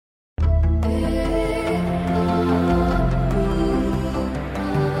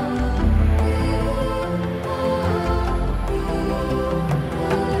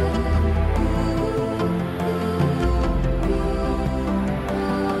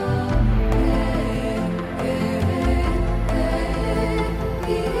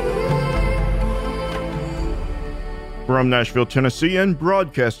From Nashville, Tennessee, and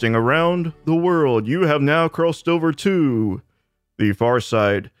broadcasting around the world, you have now crossed over to the far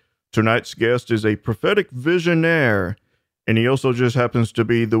side. Tonight's guest is a prophetic visionaire, and he also just happens to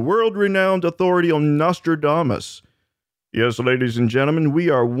be the world-renowned authority on Nostradamus. Yes, ladies and gentlemen, we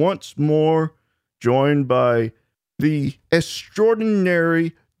are once more joined by the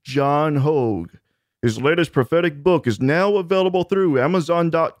extraordinary John Hogue. His latest prophetic book is now available through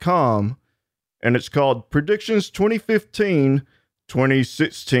Amazon.com, and it's called Predictions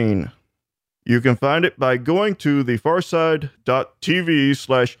 2015-2016. You can find it by going to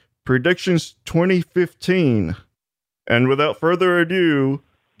thefarside.tv/predictions2015. And without further ado,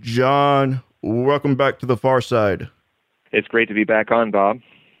 John, welcome back to the Far Side. It's great to be back on, Bob.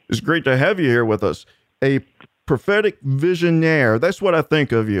 It's great to have you here with us. A prophetic visionaire. That's what I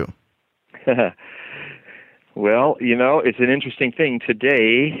think of you. Well, you know, it's an interesting thing.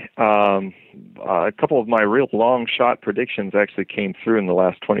 Today, a couple of my real long-shot predictions actually came through in the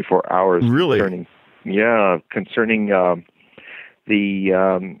last 24 hours. Really? Concerning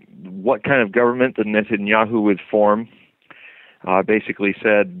what kind of government that Netanyahu would form. Basically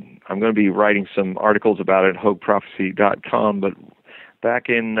said, I'm going to be writing some articles about it at HogueProphecy.com, but back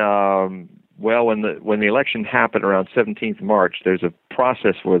in... when the election happened around 17th March, there's a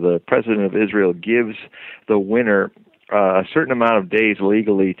process where the president of Israel gives the winner a certain amount of days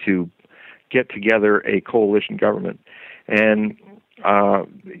legally to get together a coalition government, and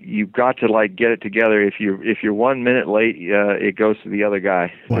you've got to get it together. If you're 1 minute late, it goes to the other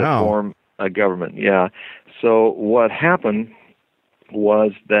guy to form a government. Yeah. So what happened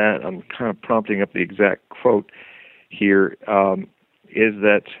was that I'm kind of prompting up the exact quote here. Is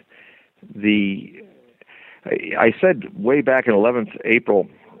that I said way back in 11th April,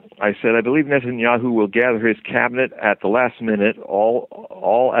 I said, I believe Netanyahu will gather his cabinet at the last minute,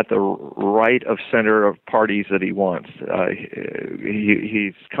 all at the right of center of parties that he wants.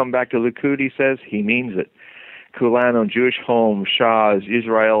 He's come back to Likud, he says. He means it. Kulano, Jewish Home, Shas,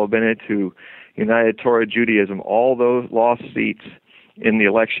 Israel, Benetu, United Torah Judaism, all those lost seats in the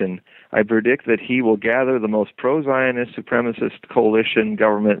election. I predict that he will gather the most pro-Zionist supremacist coalition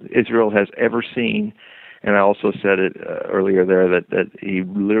government Israel has ever seen. And I also said it earlier there that he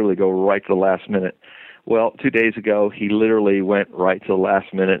literally go right to the last minute. Well, 2 days ago, he literally went right to the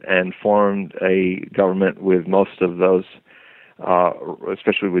last minute and formed a government with most of those,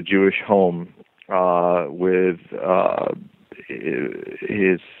 especially with Jewish Home,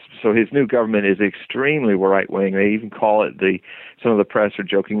 his new government is extremely right-wing. They even call it some of the press are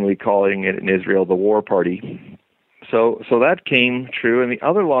jokingly calling it in Israel the war party. So that came true. And the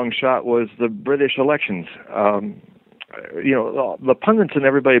other long shot was the British elections. The pundits and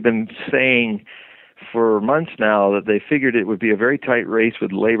everybody have been saying for months now that they figured it would be a very tight race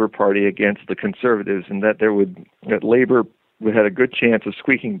with the Labour Party against the Conservatives, and that Labour would have a good chance of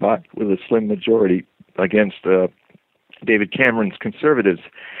squeaking by with a slim majority against David Cameron's Conservatives.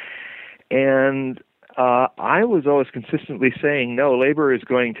 And I was always consistently saying, no, Labour is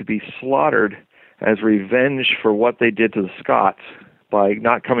going to be slaughtered as revenge for what they did to the Scots by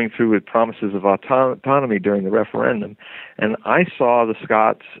not coming through with promises of autonomy during the referendum. And I saw the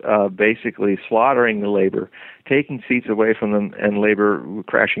Scots basically slaughtering the Labour, taking seats away from them, and Labour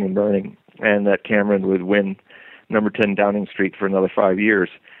crashing and burning, and that Cameron would win number 10 Downing Street for another 5 years.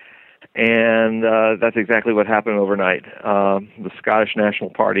 And that's exactly what happened overnight. The Scottish National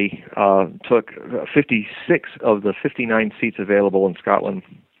Party took 56 of the 59 seats available in Scotland,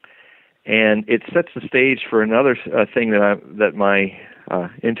 and it sets the stage for another thing that my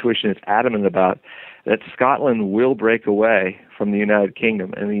intuition is adamant about: that Scotland will break away from the United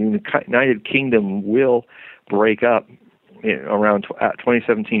Kingdom, and the United Kingdom will break up around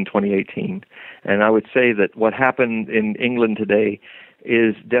 2017, 2018. And I would say that what happened in England today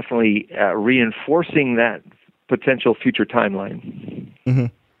is definitely reinforcing that potential future timeline. Mm-hmm.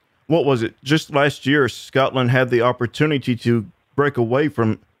 What was it? Just last year, Scotland had the opportunity to break away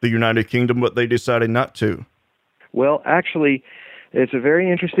from the United Kingdom, but they decided not to. Well, actually, it's a very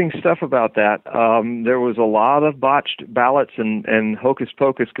interesting stuff about that. There was a lot of botched ballots and hocus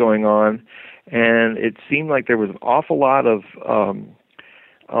pocus going on, and it seemed like there was an awful lot of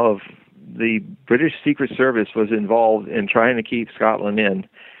the British Secret Service was involved in trying to keep Scotland in.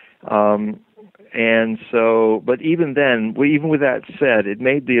 And so, but even then, even with that said, it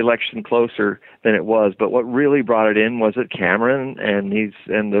made the election closer than it was. But what really brought it in was that Cameron and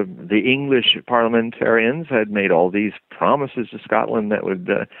the English parliamentarians had made all these promises to Scotland that would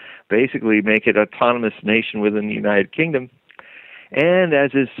basically make it an autonomous nation within the United Kingdom. And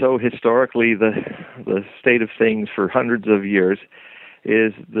as is so historically the state of things for hundreds of years,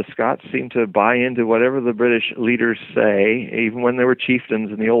 is the Scots seem to buy into whatever the British leaders say, even when they were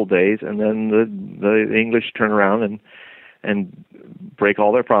chieftains in the old days, and then the English turn around and break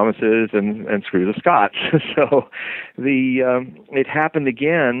all their promises and screw the Scots. So it happened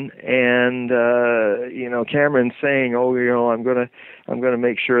again, and Cameron's saying, "Oh, I'm gonna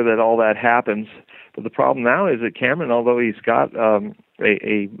make sure that all that happens." But the problem now is that Cameron, although he's got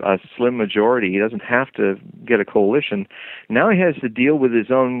a slim majority, he doesn't have to get a coalition. Now he has to deal with his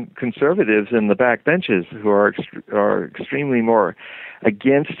own conservatives in the backbenches who are extremely more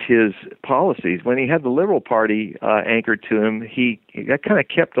against his policies. When he had the Liberal Party anchored to him, that kind of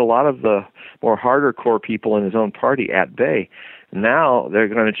kept a lot of the more harder core people in his own party at bay. Now they're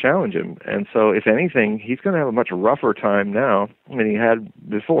going to challenge him, and so if anything, he's going to have a much rougher time now than he had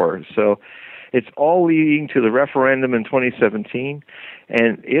before. So it's all leading to the referendum in 2017,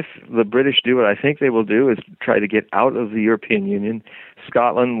 and if the British do what I think they will do, is try to get out of the European Union,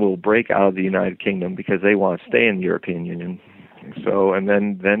 Scotland will break out of the United Kingdom because they want to stay in the European Union. So, and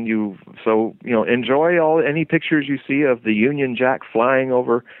then enjoy any pictures you see of the Union Jack flying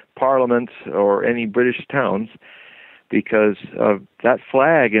over Parliament or any British towns, because that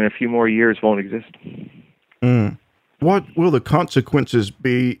flag in a few more years won't exist. Mm. What will the consequences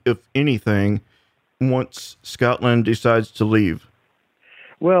be, if anything, once Scotland decides to leave?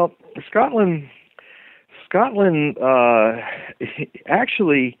 Well, Scotland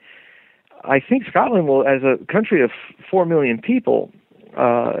actually, I think Scotland will, as a country of 4 million people,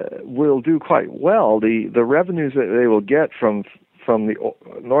 will do quite well. The revenues that they will get from the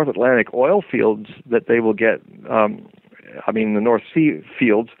North Atlantic oil fields that they will get, the North Sea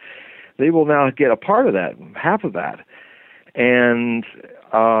fields, they will now get a part of that, half of that. And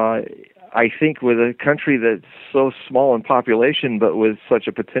I think with a country that's so small in population but with such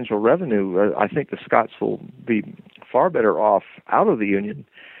a potential revenue, I think the Scots will be far better off out of the Union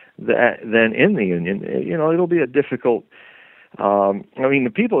than in the Union. It'll be a difficult...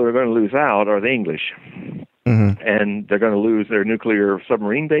 the people who are going to lose out are the English. Mm-hmm. And they're going to lose their nuclear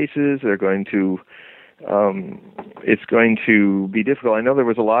submarine bases. They're going to... it's going to be difficult. I know there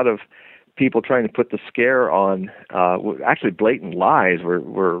was a lot of people trying to put the scare on, actually blatant lies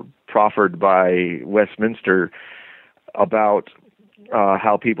were proffered by Westminster about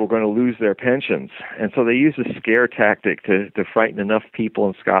how people are going to lose their pensions. And so they used a scare tactic to frighten enough people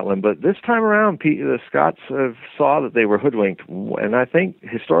in Scotland. But this time around, the Scots saw that they were hoodwinked. And I think,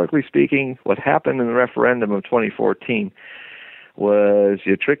 historically speaking, what happened in the referendum of 2014 was,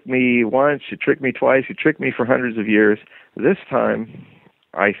 you tricked me once, you tricked me twice, you tricked me for hundreds of years. This time,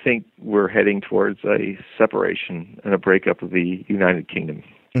 I think we're heading towards a separation and a breakup of the United Kingdom,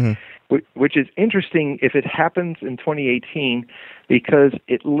 mm-hmm. which is interesting if it happens in 2018, because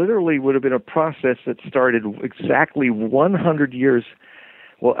it literally would have been a process that started exactly 100 years,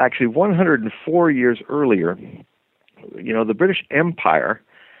 well, actually 104 years earlier. The British Empire,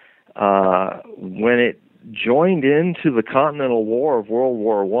 when it joined into the Continental War of World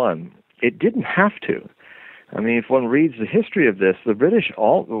War I, it didn't have to. If one reads the history of this, the British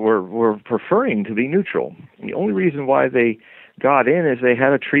all were preferring to be neutral. The only reason why they got in is they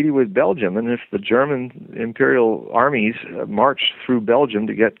had a treaty with Belgium, and if the German imperial armies marched through Belgium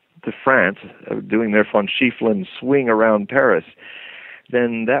to get to France, doing their von Schieffelin swing around Paris,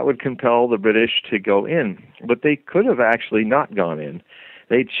 then that would compel the British to go in. But they could have actually not gone in.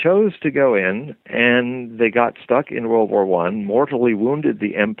 They chose to go in, and they got stuck in World War I, mortally wounded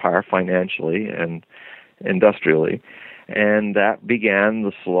the empire financially and industrially, and that began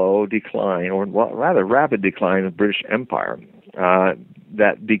the slow decline, or rather rapid decline, of British Empire.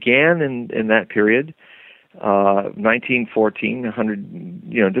 That began in that period, 1914,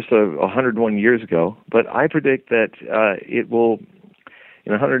 101 years ago. But I predict that it will,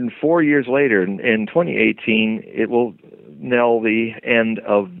 104 years later, in 2018, it will knell the end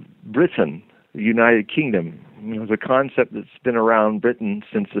of Britain, the United Kingdom. It's a concept that's been around Britain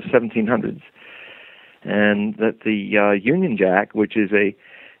since the 1700s. And that the Union Jack, which is a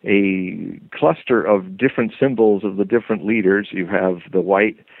cluster of different symbols of the different leaders, you have the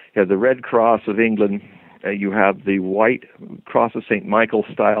white, you have the Red Cross of England, you have the white Cross of St. Michael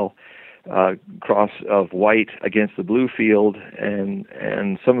style cross of white against the blue field, and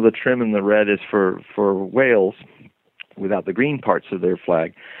some of the trim in the red is for Wales, without the green parts of their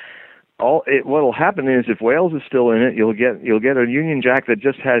flag. What will happen is, if Wales is still in it, you'll get a Union Jack that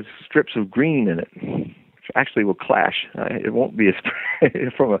just has strips of green in it, which actually will clash. It won't be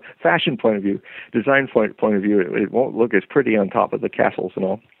from a fashion point of view, design point of view, it won't look as pretty on top of the castles and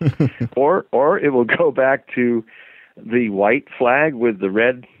all. Or it will go back to the white flag with the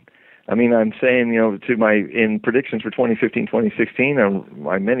red I mean, I'm saying, in predictions for 2015, 2016,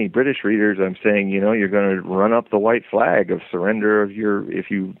 my many British readers, I'm saying, you're going to run up the white flag of surrender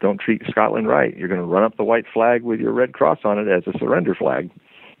if you don't treat Scotland right. You're going to run up the white flag with your red cross on it as a surrender flag.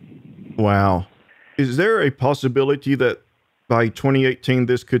 Wow. Is there a possibility that by 2018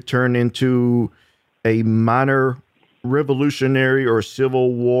 this could turn into a minor revolutionary or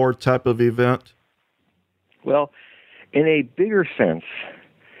civil war type of event? Well, in a bigger sense,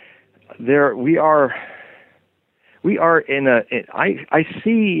 we are in a, I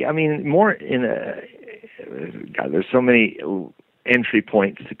see, I mean, more in a, God, there's so many entry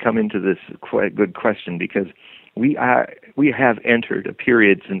points to come into this quite good question, because we have entered a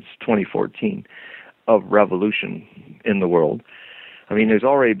period since 2014 of revolution in the world. I mean, there's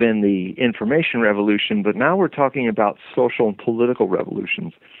already been the information revolution, but now we're talking about social and political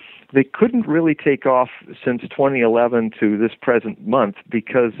revolutions. They couldn't really take off since 2011 to this present month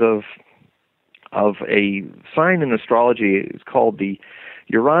because of a sign in astrology. It's called the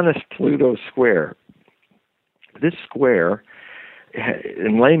Uranus-Pluto square. This square,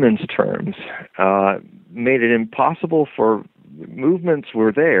 in layman's terms, made it impossible for movements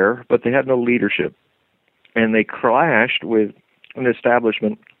were there, but they had no leadership. And they clashed with an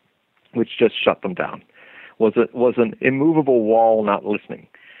establishment which just shut them down. Was an immovable wall, not listening,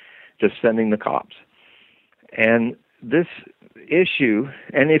 just sending the cops. And this issue,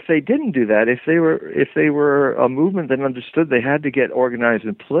 and if they didn't do that, if they were a movement that understood they had to get organized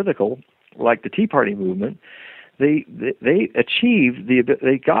and political, like the Tea Party movement, they achieved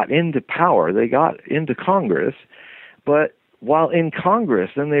they got into power, they got into Congress, but while in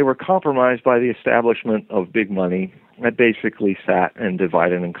Congress, then they were compromised by the establishment of big money that basically sat and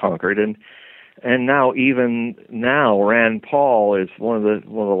divided and conquered. And now, even now, Rand Paul is one of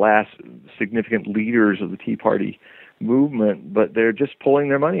the last significant leaders of the Tea Party movement, but they're just pulling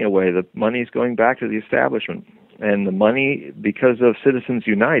their money away. The money's going back to the establishment. And the money, because of Citizens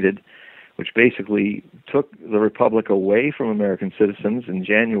United, which basically took the Republic away from American citizens in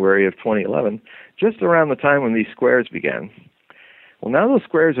January of 2011, just around the time when these squares began. Well, now those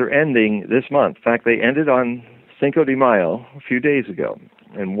squares are ending this month. In fact, they ended on Cinco de Mayo a few days ago.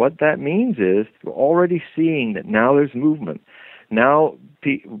 And what that means is we're already seeing that now there's movement. Now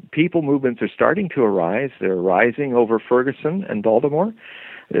people movements are starting to arise. They're rising over Ferguson and Baltimore.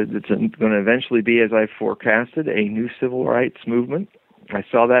 It's going to eventually be, as I forecasted, a new civil rights movement. I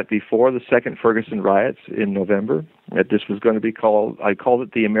saw that before the second Ferguson riots in November, that this was going to be I called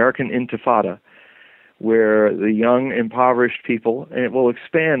it the American Intifada, where the young, impoverished people, and it will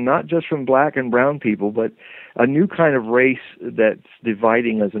expand not just from black and brown people, but a new kind of race that's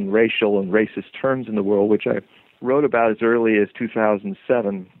dividing us in racial and racist terms in the world, which I wrote about as early as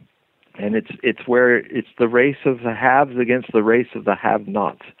 2007. And it's where it's the race of the haves against the race of the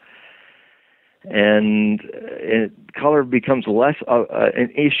have-nots. And color becomes less an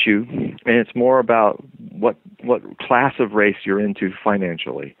issue, and it's more about what class of race you're into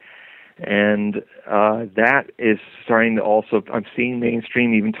financially. And that is starting to also, I'm seeing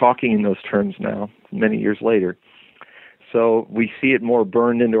mainstream even talking in those terms now, many years later. So we see it more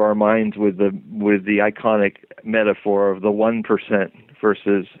burned into our minds with the iconic metaphor of the 1%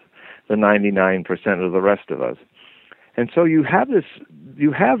 versus the 99% of the rest of us. And so you have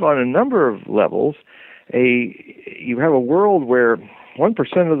on a number of levels, you have a world where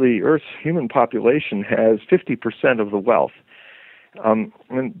 1% of the Earth's human population has 50% of the wealth. And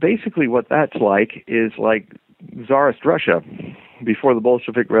basically what that's like is like Tsarist Russia before the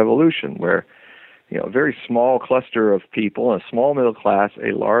Bolshevik Revolution, where a very small cluster of people, a small middle class,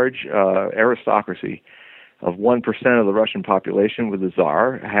 a large aristocracy of 1% of the Russian population with the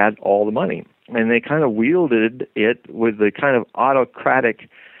Tsar had all the money. And they kind of wielded it with the kind of autocratic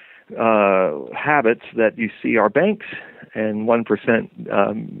habits that you see our banks and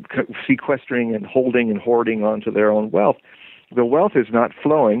 1% sequestering and holding and hoarding onto their own wealth. The wealth is not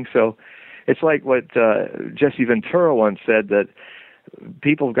flowing, so it's like what Jesse Ventura once said, that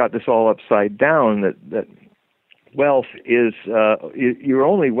people have got this all upside down, that wealth is, you're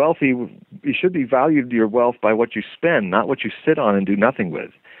only wealthy, you should be valued your wealth by what you spend, not what you sit on and do nothing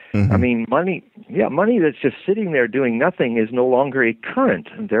with. Mm-hmm. I mean, money that's just sitting there doing nothing is no longer a current,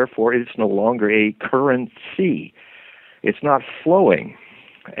 and therefore it's no longer a currency. It's not flowing.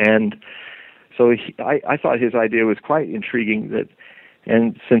 And so I thought his idea was quite intriguing,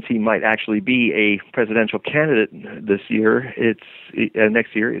 and since he might actually be a presidential candidate this year,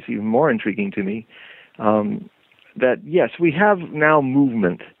 next year, it's even more intriguing to me. That yes, we have now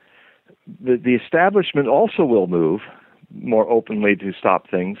movement. The establishment also will move more openly to stop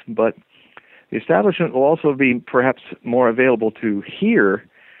things, but the establishment will also be perhaps more available to hear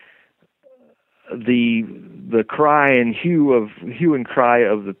the cry and hue and cry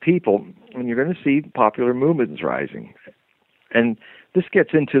of the people, and you're going to see popular movements rising. And this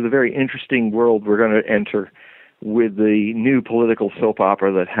gets into the very interesting world we're going to enter with the new political soap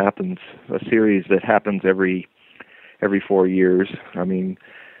opera that happens, a series that happens every 4 years. I mean,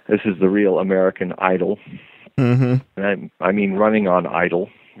 this is the real American Idol. Mm-hmm. And I mean running on idle,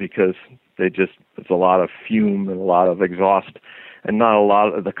 because it's a lot of fume and a lot of exhaust, and not a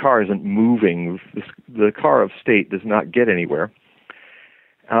lot of, the car isn't moving. The car of state does not get anywhere.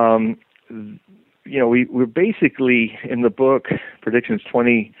 We're basically, in the book, Predictions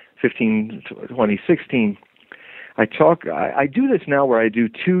 2015, 2016, I do this now where I do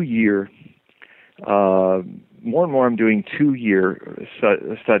 2-year, more and more I'm doing 2-year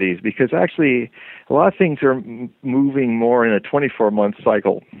studies, because actually a lot of things are moving more in a 24-month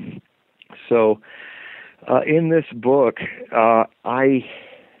cycle. So in this book, I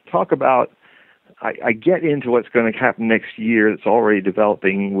talk about, I get into what's going to happen next year that's already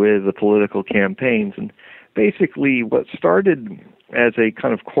developing with the political campaigns. And basically what started as a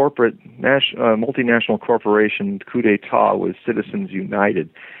kind of corporate, multinational corporation coup d'etat with Citizens United,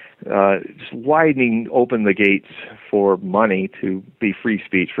 just widening open the gates for money to be free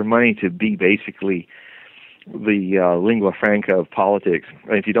speech, for money to be basically the lingua franca of politics.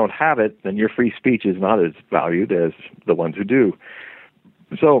 And if you don't have it, then your free speech is not as valued as the ones who do.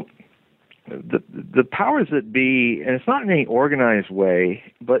 So the powers that be, and it's not in any organized way,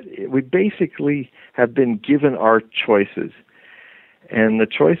 but we basically have been given our choices. And the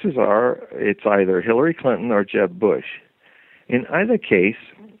choices are, it's either Hillary Clinton or Jeb Bush. In either case,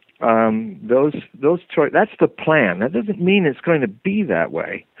 that's the plan. That doesn't mean it's going to be that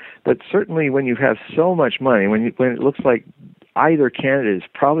way. But certainly when you have so much money, when it looks like either candidate is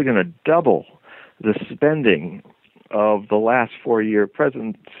probably going to double the spending of the last 4-year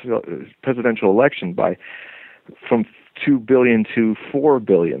presidential election from $2 billion to $4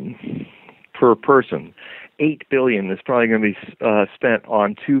 billion per person. $8 billion is probably going to be spent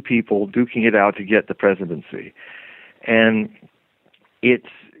on 2 people duking it out to get the presidency. And it's,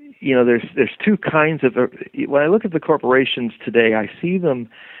 there's 2 kinds of, when I look at the corporations today, I see them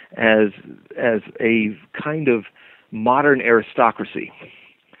as a kind of modern aristocracy.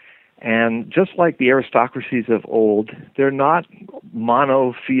 And just like the aristocracies of old, they're not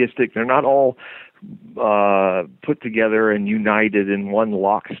monotheistic. They're not all put together and united in one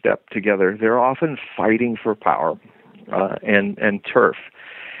lockstep together. They're often fighting for power and turf.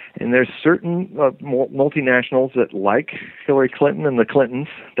 And there's certain multinationals that like Hillary Clinton and the Clintons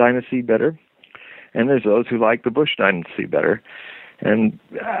dynasty better, and there's those who like the Bush dynasty better. And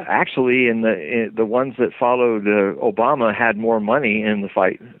actually, the ones that followed Obama had more money in the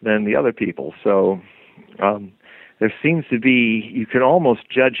fight than the other people. So there seems to be, you can almost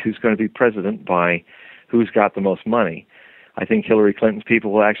judge who's going to be president by who's got the most money. I think Hillary Clinton's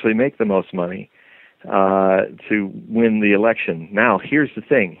people will actually make the most money to win the election. Now, here's the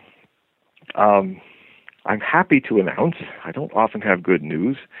thing. I'm happy to announce, I don't often have good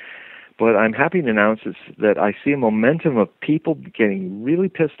news, but I'm happy to announce that I see a momentum of people getting really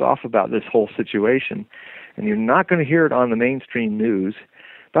pissed off about this whole situation, and you're not going to hear it on the mainstream news.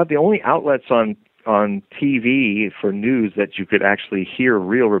 About the only outlets on TV for news that you could actually hear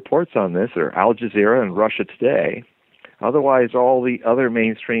real reports on this are Al Jazeera and Russia Today. Otherwise, all the other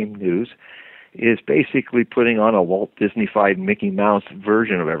mainstream news is basically putting on a Walt Disney-fied Mickey Mouse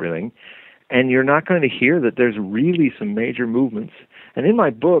version of everything. And you're not going to hear that there's really some major movements. And in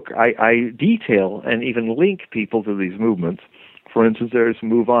my book, I detail and even link people to these movements. For instance, there's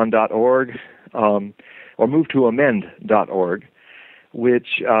MoveOn.org or MoveToAmend.org,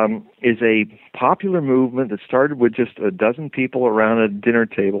 which is a popular movement that started with just a dozen people around a dinner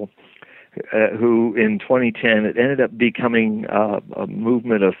table who in 2010, it ended up becoming a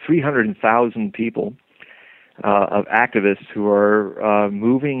movement of 300,000 people, of activists who are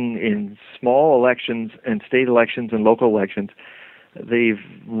moving in small elections and state elections and local elections. They've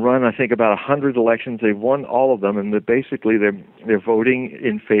run, I think, about 100 elections. They've won all of them, and basically they're voting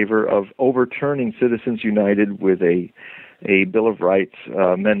in favor of overturning Citizens United with a Bill of Rights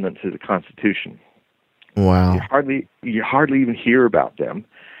amendment to the Constitution. Wow! You hardly even hear about them.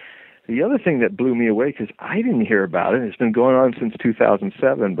 The other thing that blew me away, because I didn't hear about it, it's been going on since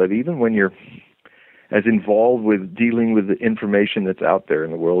 2007. But even when you're as involved with dealing with the information that's out there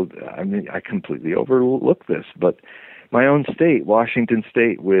in the world, I mean, I completely overlooked this. But my own state, Washington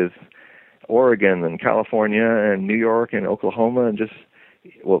State, with Oregon and California and New York and Oklahoma, and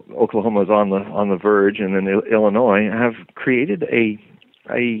Oklahoma's on the verge, and then Illinois, have created a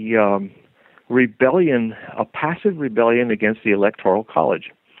rebellion, a passive rebellion against the Electoral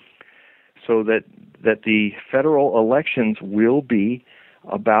College. so that the federal elections will be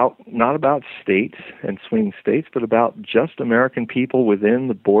not about states and swing states, but about just American people within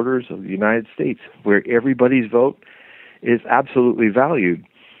the borders of the United States, where everybody's vote is absolutely valued.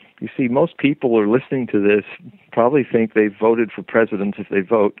 You see, most people are listening to this probably think they've voted for presidents if they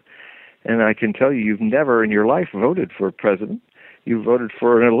vote, and I can tell you, you've never in your life voted for a president. You voted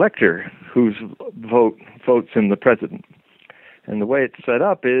for an elector whose votes in the president. And the way it's set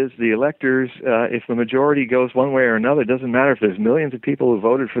up is the electors, if the majority goes one way or another, it doesn't matter if there's millions of people who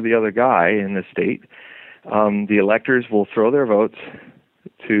voted for the other guy in the state, the electors will throw their votes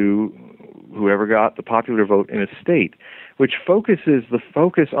to whoever got the popular vote in a state, which focuses the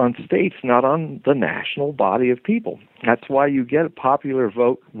focus on states, not on the national body of people. That's why you get a popular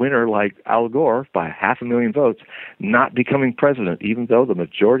vote winner like Al Gore by 500,000 votes not becoming president, even though the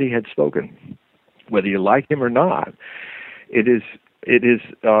majority had spoken. Whether you like him or not, it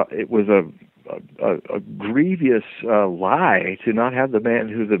was a grievous lie to not have the man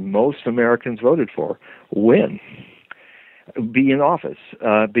who the most Americans voted for be in office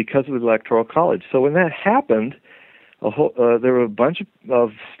because of the Electoral College. So when that happened, there were a bunch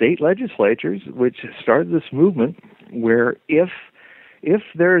of state legislatures which started this movement where if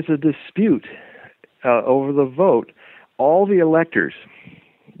there is a dispute over the vote, all the electors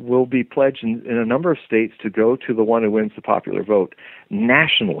will be pledged in a number of states to go to the one who wins the popular vote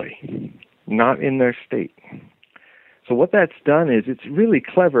nationally, not in their state. So what that's done is it's really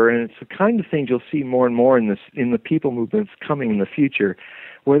clever, and it's the kind of things you'll see more and more in the people movements coming in the future,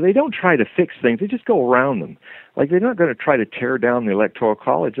 where they don't try to fix things, they just go around them. Like, they're not going to try to tear down the Electoral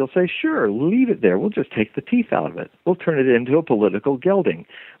College. They'll say, sure, leave it there. We'll just take the teeth out of it. We'll turn it into a political gelding.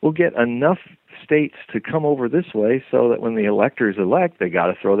 We'll get enough states to come over this way so that when the electors elect, they got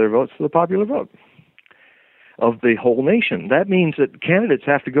to throw their votes to the popular vote of the whole nation. That means that candidates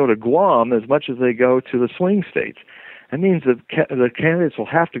have to go to Guam as much as they go to the swing states. That means that the candidates will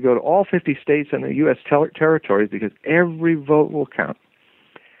have to go to all 50 states and the U.S. territories because every vote will count.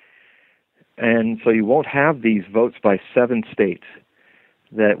 And so you won't have these votes by 7 states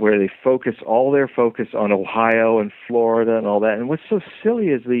where they focus all their focus on Ohio and Florida and all that. And what's so silly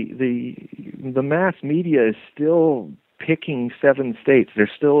is the mass media is still picking 7 states.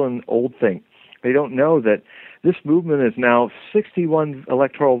 They're still an old thing. They don't know that this movement is now 61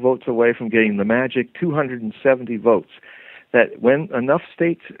 electoral votes away from getting the magic 270 votes. That when enough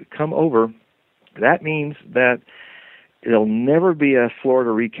states come over, that means that there'll never be a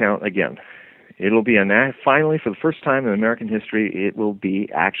Florida recount again. It'll be finally, for the first time in American history, it will be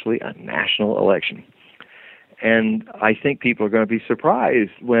actually a national election. And I think people are going to be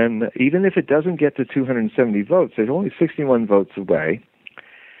surprised when, even if it doesn't get to 270 votes, there's only 61 votes away.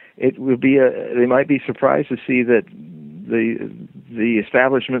 It will be they might be surprised to see that the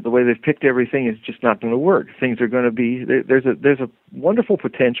establishment, the way they've picked everything, is just not going to work. Things are going to be there's a wonderful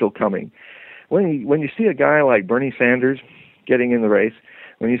potential coming. When you see a guy like Bernie Sanders getting in the race,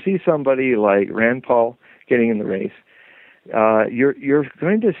 when you see somebody like Rand Paul getting in the race, you're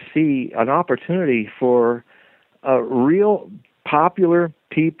going to see an opportunity for real popular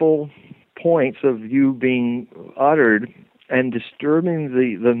people points of view being uttered and disturbing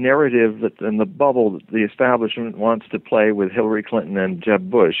the narrative and the bubble that the establishment wants to play with Hillary Clinton and Jeb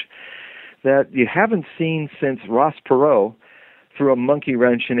Bush that you haven't seen since Ross Perot threw a monkey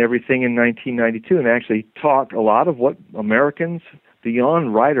wrench in everything in 1992 and actually taught a lot of what Americans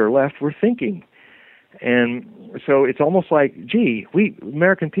beyond right or left were thinking. And so it's almost like, gee, we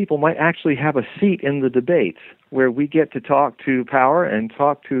American people might actually have a seat in the debates where we get to talk to power and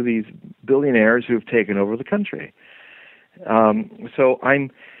talk to these billionaires who have taken over the country. So I'm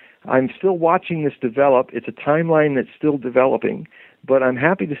still watching this develop. It's a timeline that's still developing, but I'm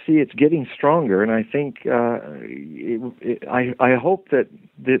happy to see it's getting stronger. And I think I hope that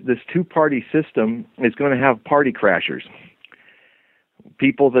this two-party system is going to have party crashers,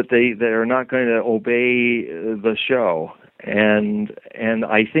 people that are not going to obey the show. And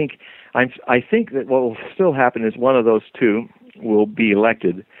I think that what will still happen is one of those two will be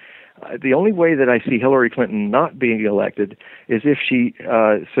elected. The only way that I see Hillary Clinton not being elected is if she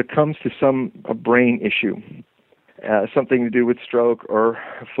succumbs to some brain issue, something to do with stroke or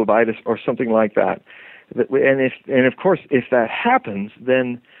phlebitis or something like that. And of course, if that happens,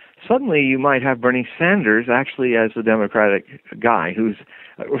 then suddenly you might have Bernie Sanders actually as the Democratic guy,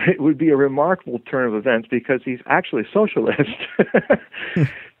 it would be a remarkable turn of events because he's actually a socialist.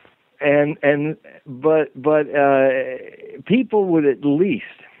 But people would at least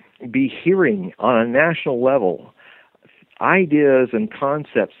be hearing on a national level ideas and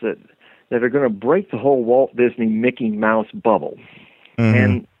concepts that are going to break the whole Walt Disney Mickey Mouse bubble.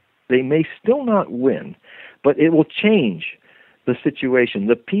 Mm-hmm. They may still not win, but it will change the situation.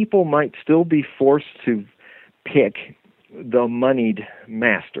 The people might still be forced to pick the moneyed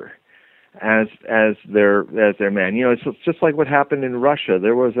master as their man. You know, it's just like what happened in Russia.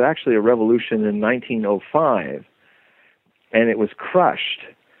 There was actually a revolution in 1905, and it was crushed,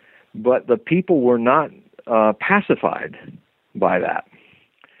 but the people were not pacified by that.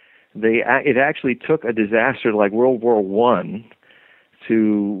 It actually took a disaster like World War I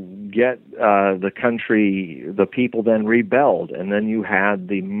to get the country. The people then rebelled, and then you had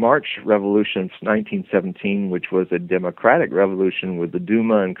the March Revolution of 1917, which was a democratic revolution with the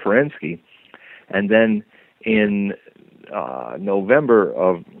Duma and Kerensky, and then in November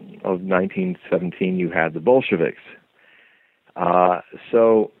of 1917 you had the Bolsheviks.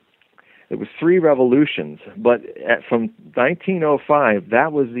 So it was 3 revolutions, but from 1905,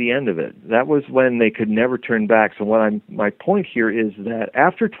 that was the end of it. That was when they could never turn back. So my point here is that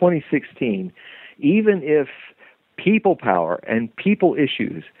after 2016, even if people power and people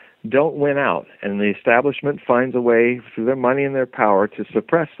issues don't win out, and the establishment finds a way through their money and their power to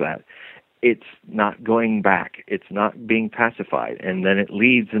suppress that, it's not going back. It's not being pacified. And then it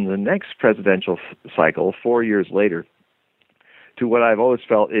leads in the next presidential cycle, 4 years later, to what I've always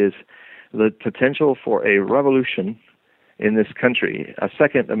felt is the potential for a revolution in this country, a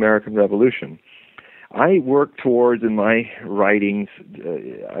second American Revolution. I work towards, in my writings,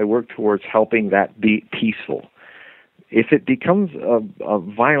 I work towards helping that be peaceful. If it becomes a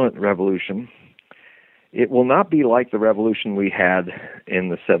violent revolution, it will not be like the revolution we had in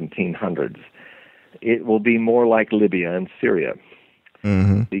the 1700s. It will be more like Libya and Syria,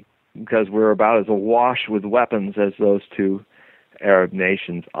 because we're about as awash with weapons as those two Arab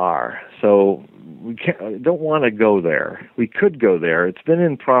nations are. So we don't want to go there. We could go there. It's been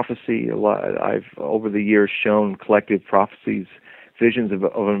in prophecy a lot. I've over the years shown collective prophecies, visions of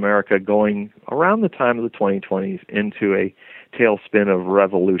America going around the time of the 2020s into a tailspin of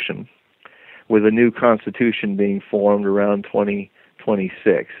revolution, with a new constitution being formed around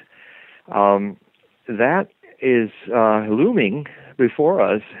 2026. That is looming before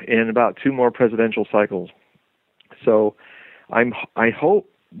us in about 2 more presidential cycles. So I hope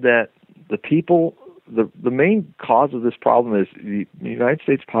that the people, the main cause of this problem is the United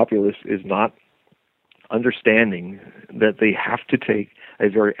States populace is not understanding that they have to take a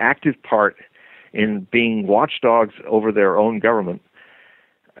very active part in being watchdogs over their own government.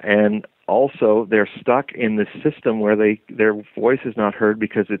 And also they're stuck in this system where their voice is not heard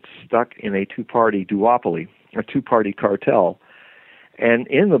because it's stuck in a 2-party duopoly, a 2-party cartel. And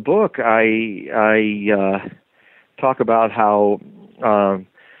in the book, I talk about how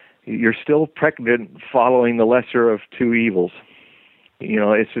you're still pregnant following the lesser of 2 evils. You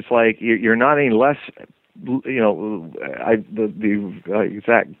know, it's just like you're not any less. You know, the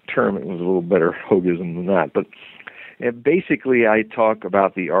exact term, it was a little better hogism than that, but basically I talk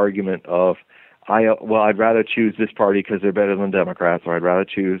about the argument of I'd rather choose this party because they're better than Democrats, or I'd rather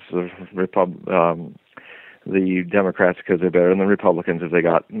choose the Democrats because they're better than the Republicans if they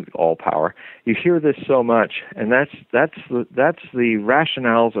got all power. You hear this so much, and that's the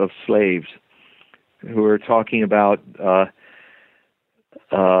rationales of slaves who are talking about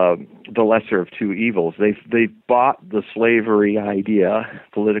the lesser of 2 evils. They've bought the slavery idea,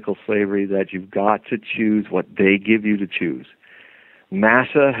 political slavery, that you've got to choose what they give you to choose.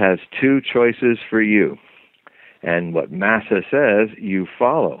 Massa has 2 choices for you, and what Massa says, you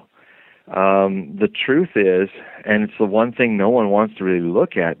follow. The truth is, and it's the one thing no one wants to really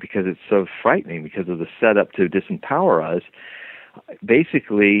look at because it's so frightening because of the setup to disempower us,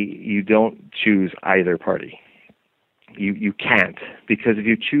 basically you don't choose either party. You can't, because if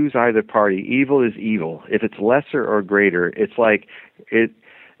you choose either party, evil is evil. If it's lesser or greater, it's like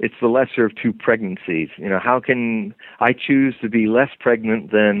it's the lesser of 2 pregnancies. You know, how can I choose to be less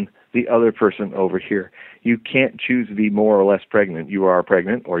pregnant than the other person over here? You can't choose to be more or less pregnant. You are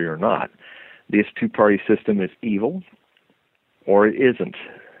pregnant or you're not. This 2-party system is evil or it isn't.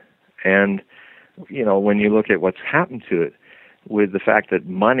 And, you know, when you look at what's happened to it, with the fact that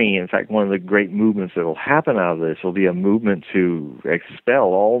money, in fact, one of the great movements that will happen out of this will be a movement to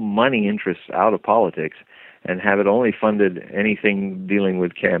expel all money interests out of politics and have it only funded anything dealing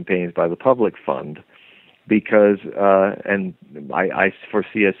with campaigns by the public fund. Because, and I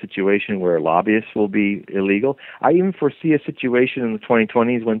foresee a situation where lobbyists will be illegal. I even foresee a situation in the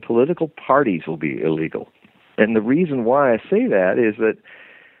 2020s when political parties will be illegal. And the reason why I say that is that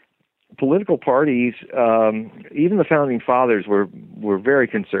political parties, even the founding fathers were very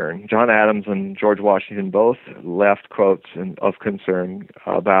concerned. John Adams and George Washington both left quotes of concern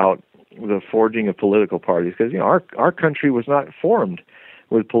about the forging of political parties because, you know, our country was not formed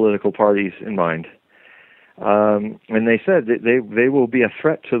with political parties in mind. And they said that they will be a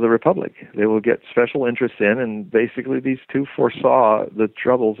threat to the republic. They will get special interest in, and basically these two foresaw the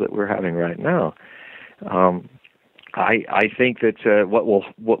troubles that we're having right now. I think that what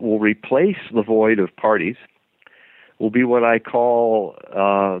will replace the void of parties will be what I call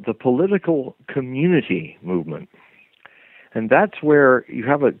the political community movement. And that's where you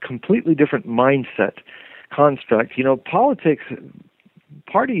have a completely different mindset construct. You know, politics,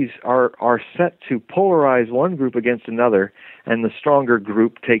 parties are set to polarize one group against another, and the stronger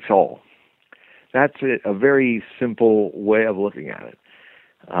group takes all. That's a very simple way of looking at it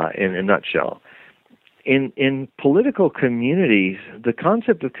in a nutshell. In political communities, the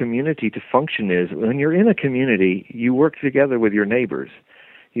concept of community to function is when you're in a community, you work together with your neighbors.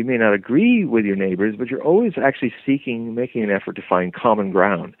 You may not agree with your neighbors, but you're always actually making an effort to find common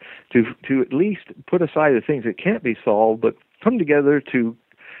ground, to at least put aside the things that can't be solved, but come together to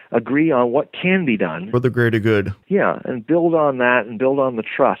agree on what can be done. For the greater good. Yeah, and build on that and build on the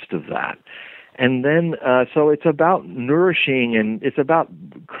trust of that. And then, so it's about nourishing, and it's about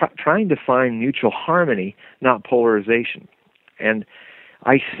trying to find mutual harmony, not polarization. And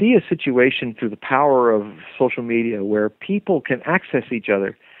I see a situation through the power of social media where people can access each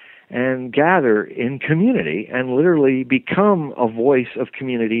other and gather in community and literally become a voice of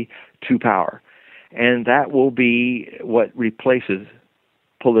community to power. And that will be what replaces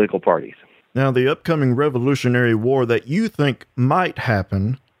political parties. Now, the upcoming Revolutionary War that you think might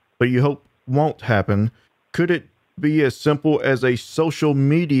happen, but you hope won't happen, could it be as simple as a social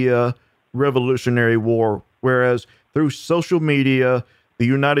media revolutionary war, whereas through social media, the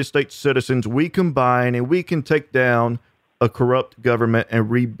United States citizens, we combine and we can take down a corrupt government and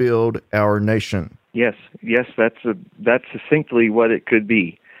rebuild our nation? Yes, that's succinctly what it could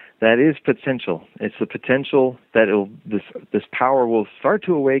be. That is potential. It's the potential that this power will start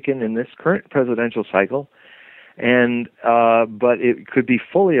to awaken in this current presidential cycle, and but it could be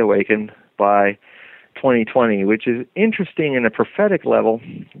fully awakened by 2020, which is interesting in a prophetic level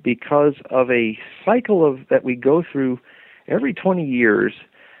because of a cycle that we go through every 20 years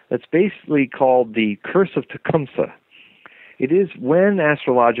that's basically called the Curse of Tecumseh. It is when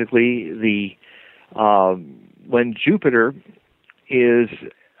astrologically when Jupiter is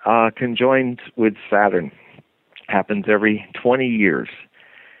conjoined with Saturn. Happens every 20 years.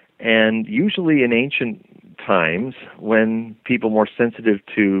 And usually in ancient times, when people more sensitive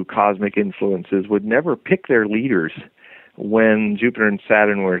to cosmic influences would never pick their leaders when Jupiter and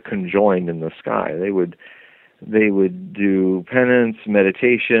Saturn were conjoined in the sky. They would do penance,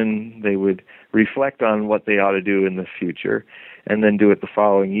 meditation, they would reflect on what they ought to do in the future, and then do it the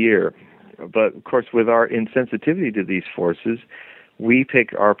following year. But of course, with our insensitivity to these forces, we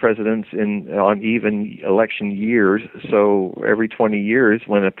pick our presidents on even election years. So every 20 years,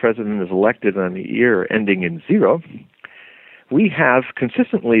 when a president is elected on a year ending in 0, we have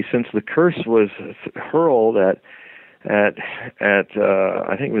consistently, since the curse was hurled at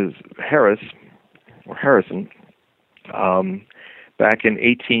I think it was Harrison, back in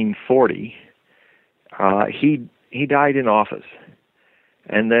 1840, he died in office.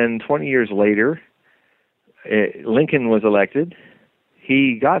 And then 20 years later, Lincoln was elected.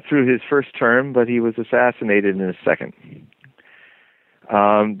 He got through his first term, but he was assassinated in his second.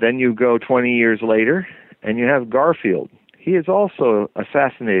 Then you go 20 years later, and you have Garfield. He is also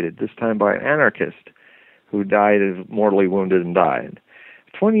assassinated, this time by an anarchist who died as mortally wounded and died.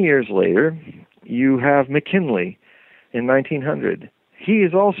 20 years later, you have McKinley in 1900. He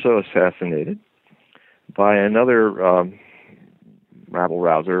is also assassinated by another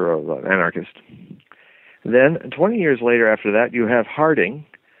rabble-rouser of an anarchist. Then, 20 years later after that, you have Harding.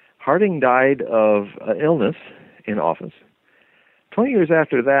 Harding died of illness in office. 20 years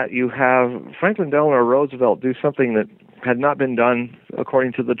after that, you have Franklin Delano Roosevelt do something that had not been done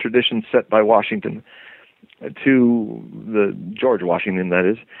according to the tradition set by Washington, George Washington, that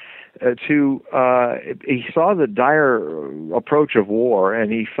is. He saw the dire approach of war,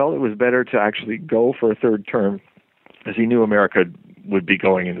 and he felt it was better to actually go for a third term, as he knew America would be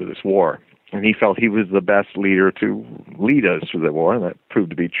going into this war. And he felt he was the best leader to lead us through the war, and that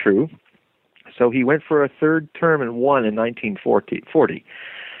proved to be true. So he went for a third term and won in 1940.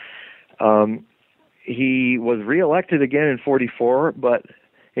 He was reelected again in 44, but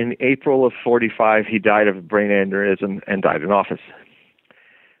in April of 45, he died of brain aneurysm and died in office.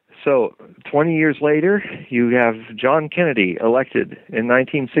 So 20 years later, you have John Kennedy elected in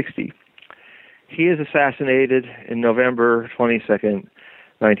 1960. He is assassinated in November 22nd,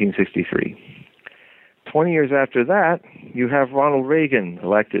 1963. 20 years after that, you have Ronald Reagan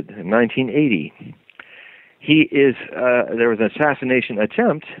elected in 1980. There was an assassination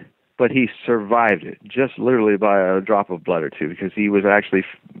attempt, but he survived it, just literally by a drop of blood or two, because he was actually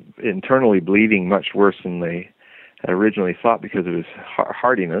internally bleeding much worse than they had originally thought because of his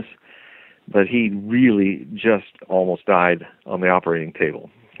hardiness. But he really just almost died on the operating table.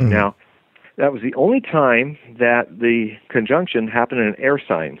 Mm. Now, that was the only time that the conjunction happened in an air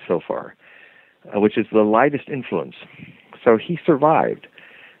sign so far, which is the lightest influence. So he survived.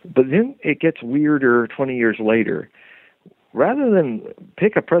 But then it gets weirder 20 years later. Rather than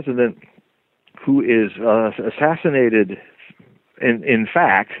pick a president who is assassinated in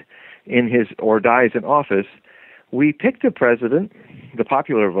fact or dies in office, we picked a president, the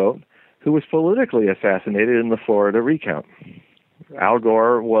popular vote, who was politically assassinated in the Florida recount. Al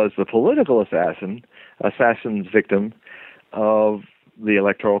Gore was the political assassin's victim of the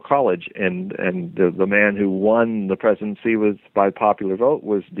Electoral College, and the man who won the presidency was by popular vote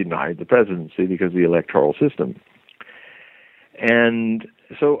was denied the presidency because of the electoral system. And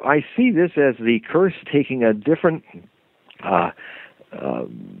so I see this as the curse taking a different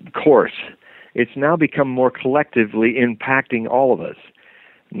course. It's now become more collectively impacting all of us.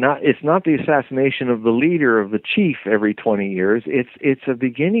 It's not the assassination of the leader, of the chief, every 20 years. It's a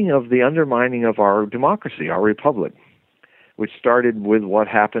beginning of the undermining of our democracy, our republic, which started with what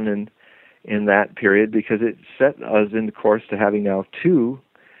happened in that period, because it set us in the course to having now 2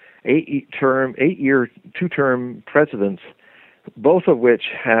 8-year, 2-term presidents, both of which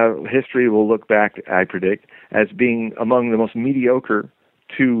history will look back, I predict, as being among the most mediocre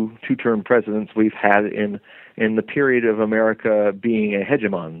two-term presidents we've had in the period of America being a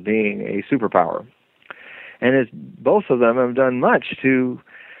hegemon, being a superpower. And as both of them have done much to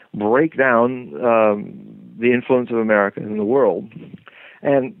break down the influence of America in the world.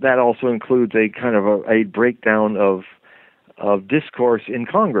 And that also includes a kind of a breakdown of discourse in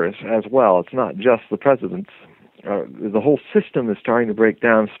Congress as well. It's not just the presidents. The whole system is starting to break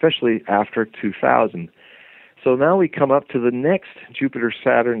down, especially after 2000. So now we come up to the next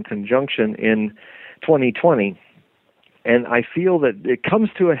Jupiter-Saturn conjunction in 2020, and I feel that it comes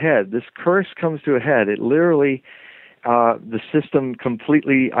to a head. This curse comes to a head. It literally, the system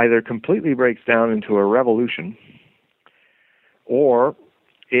either completely breaks down into a revolution, or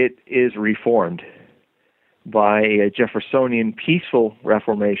it is reformed by a Jeffersonian peaceful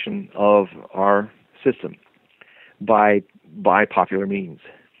reformation of our system by popular means,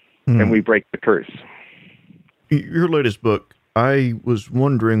 and we break the curse. Your latest book, I was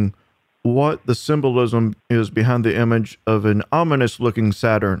wondering what the symbolism is behind the image of an ominous-looking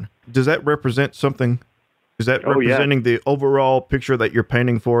Saturn. Does that represent something? Is that representing the overall picture that you're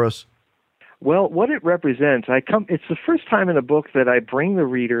painting for us? Well, what it represents, it's the first time in a book that I bring the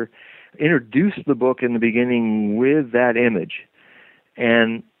reader, introduce the book in the beginning with that image,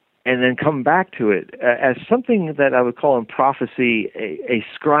 and then come back to it as something that I would call in prophecy a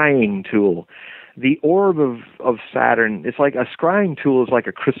scrying tool. The orb of Saturn, it's like a scrying tool is like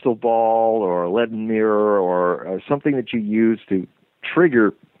a crystal ball or a leaden mirror or something that you use to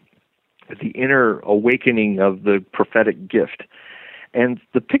trigger the inner awakening of the prophetic gift. And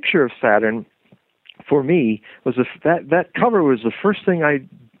the picture of Saturn, for me, was that cover was the first thing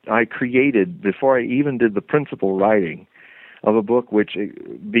I created before I even did the principal writing of a book, which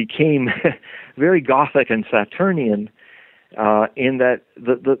became very Gothic and Saturnian. In that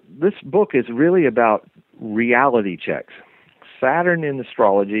this book is really about reality checks. Saturn in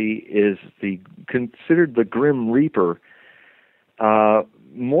astrology is considered the Grim Reaper,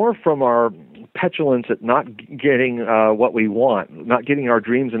 more from our petulance at not getting what we want, not getting our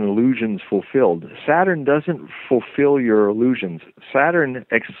dreams and illusions fulfilled. Saturn doesn't fulfill your illusions. Saturn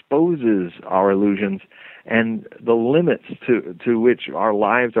exposes our illusions and the limits to which our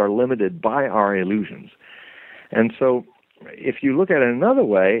lives are limited by our illusions. And so, if you look at it another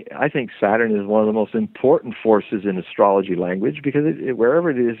way, I think Saturn is one of the most important forces in astrology language, because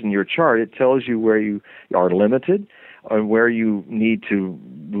wherever it is in your chart, it tells you where you are limited and where you need to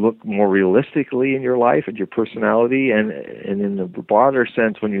look more realistically in your life and your personality. And in the broader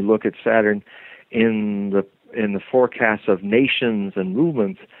sense, when you look at Saturn in the forecasts of nations and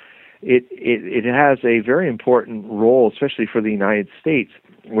movements, it has a very important role, especially for the United States,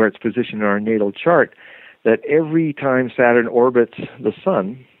 where it's positioned in our natal chart, that every time Saturn orbits the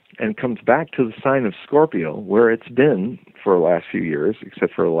sun and comes back to the sign of Scorpio, where it's been for the last few years,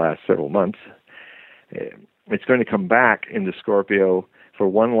 except for the last several months, it's going to come back into Scorpio for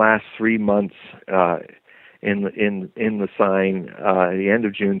one last 3 months in the sign, the end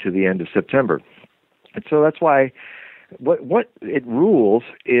of June to the end of September. And so that's why what it rules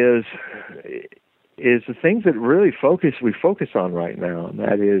is the things that really we focus on right now, and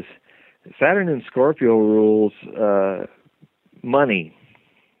that is Saturn in Scorpio rules money,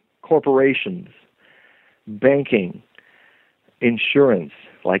 corporations, banking, insurance,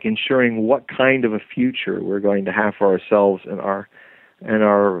 like insuring what kind of a future we're going to have for ourselves and our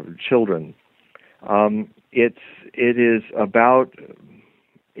children. It is about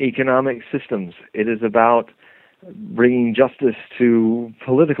economic systems. It is about bringing justice to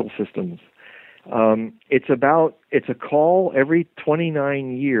political systems. It's a call every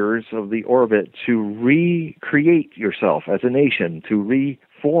 29 years of the orbit to recreate yourself as a nation, to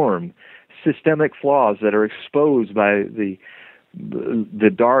reform systemic flaws that are exposed by the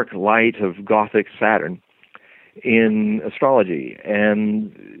dark light of Gothic Saturn in astrology.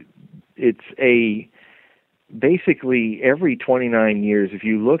 And it's basically every 29 years, if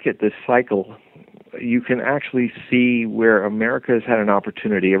you look at this cycle, you can actually see where America has had an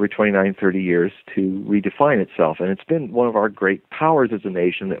opportunity every 29, 30 years to redefine itself. And it's been one of our great powers as a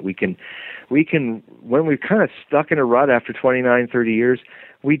nation that we can, when we're kind of stuck in a rut after 29, 30 years,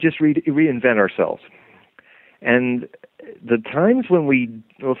 we just reinvent ourselves. And the times when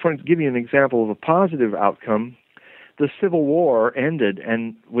to give you an example of a positive outcome, the Civil War ended,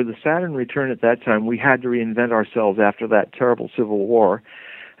 and with the Saturn return at that time, we had to reinvent ourselves after that terrible Civil War.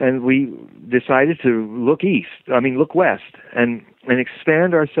 And we decided to look west, and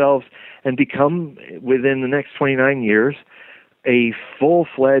expand ourselves and become, within the next 29 years, a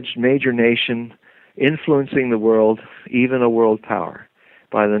full-fledged major nation influencing the world, even a world power,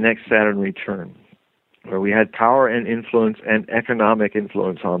 by the next Saturn return, where we had power and influence and economic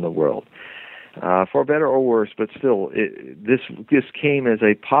influence on the world. For better or worse, but still, this came as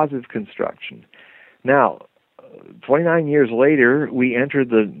a positive construction. Now, 29 years later, we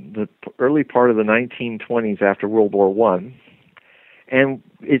entered the early part of the 1920s after World War I, and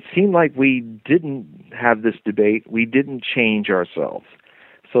it seemed like we didn't have this debate. We didn't change ourselves.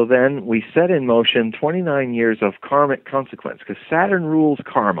 So then we set in motion 29 years of karmic consequence, because Saturn rules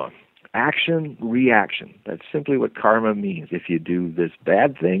karma, action, reaction. That's simply what karma means. If you do this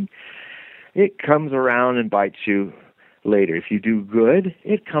bad thing, it comes around and bites you later. If you do good,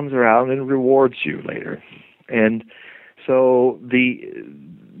 it comes around and rewards you later. And so the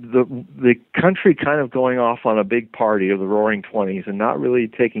country kind of going off on a big party of the Roaring '20s and not really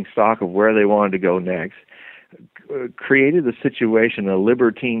taking stock of where they wanted to go next created a situation, a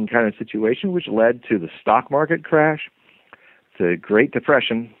libertine kind of situation, which led to the stock market crash, the Great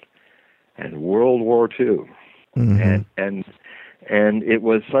Depression, and World War II. Mm-hmm. And it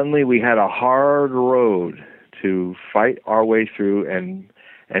was suddenly we had a hard road to fight our way through and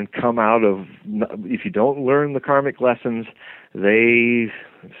come out of. If you don't learn the karmic lessons, they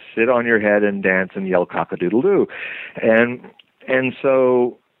sit on your head and dance and yell cock-a-doodle-doo. And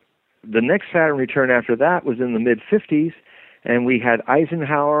so the next Saturn return after that was in the mid-50s, and we had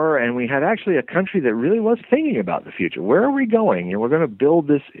Eisenhower, and we had actually a country that really was thinking about the future. Where are we going? And we're going to build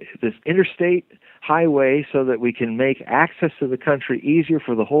this interstate highway so that we can make access to the country easier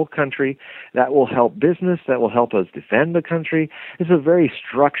for the whole country. That will help business. That will help us defend the country. It's a very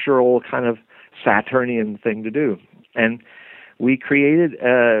structural kind of Saturnian thing to do. And we created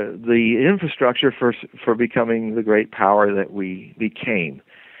the infrastructure for becoming the great power that we became.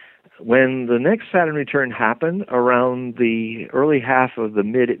 When the next Saturn return happened around the early half of the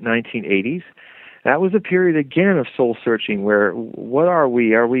mid-1980s, that was a period again of soul searching where, what are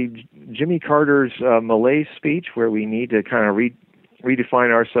we? Are we Jimmy Carter's Malaise speech, where we need to kind of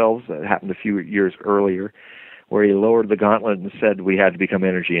redefine ourselves? That happened a few years earlier, where he lowered the gauntlet and said we had to become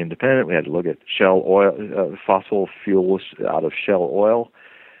energy independent. We had to look at shale oil, fossil fuels out of shale oil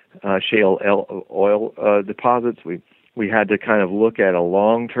deposits. We had to kind of look at a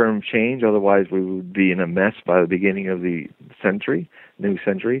long-term change, otherwise we would be in a mess by the beginning of the new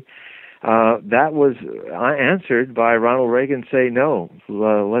century. That was answered by Ronald Reagan saying, no,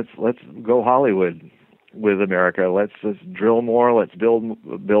 let's go Hollywood with America. Let's drill more. Let's build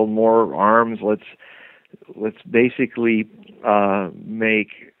more arms. Let's basically make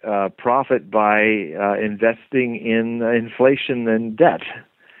profit by investing in inflation and debt.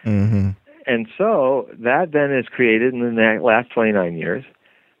 Mm-hmm. And so that then is created in the last 29 years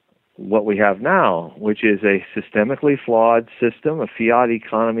what we have now, which is a systemically flawed system, a fiat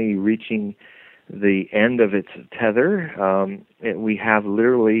economy reaching the end of its tether. We have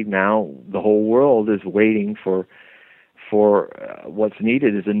literally now the whole world is waiting for what's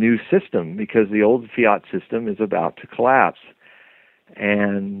needed is a new system, because the old fiat system is about to collapse.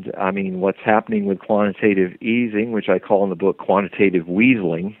 And I mean, what's happening with quantitative easing, which I call in the book quantitative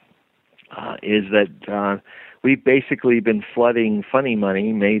weaseling, is that we've basically been flooding funny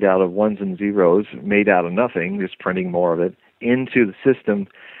money made out of ones and zeros, made out of nothing, just printing more of it, into the system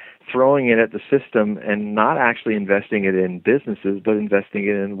throwing it at the system and not actually investing it in businesses, but investing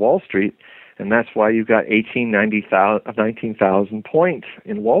it in Wall Street. And that's why you've got 19,000 points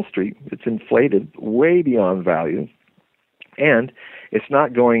in Wall Street. It's inflated way beyond value. And it's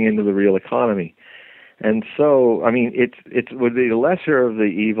not going into the real economy. And so, I mean, it would be the lesser of the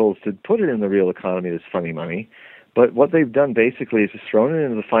evils to put it in the real economy, this funny money. But what they've done basically is just thrown it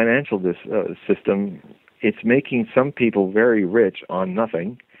into the financial system. It's making some people very rich on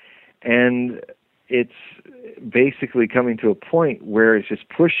nothing. And it's basically coming to a point where it's just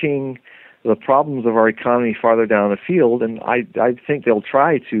pushing the problems of our economy farther down the field. And I think they'll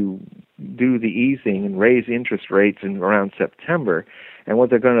try to do the easing and raise interest rates in around September. And what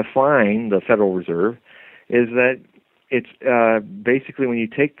they're going to find, the Federal Reserve, is that it's basically when you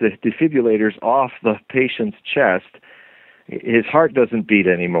take the defibrillators off the patient's chest, his heart doesn't beat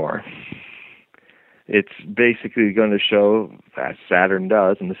anymore. It's basically going to show, as Saturn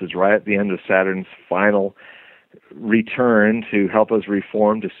does, and this is right at the end of Saturn's final return to help us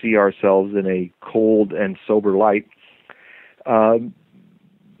reform, to see ourselves in a cold and sober light.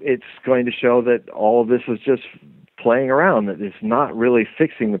 It's going to show that all of this is just playing around, that it's not really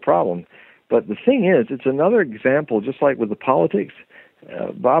fixing the problem. But the thing is, it's another example, just like with the politics,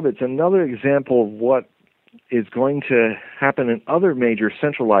 Bob, it's another example of what is going to happen in other major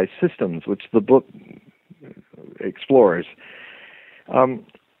centralized systems, which the book explores.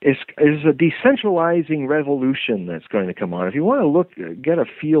 Is a decentralizing revolution that's going to come on. If you want to get a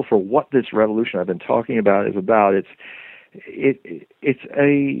feel for what this revolution I've been talking about is about, it's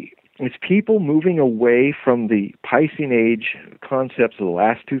people moving away from the Piscean Age concepts of the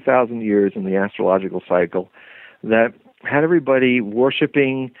last 2,000 years in the astrological cycle that had everybody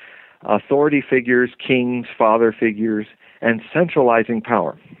worshiping authority figures, kings, father figures, and centralizing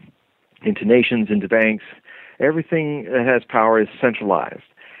power into nations, into banks. Everything that has power is centralized,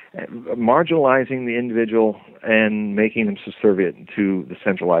 marginalizing the individual and making them subservient to the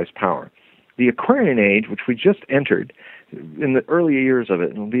centralized power. The Aquarian Age, which we just entered, in the early years of it,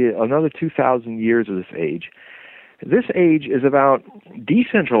 and it'll be another 2,000 years of this age. This age is about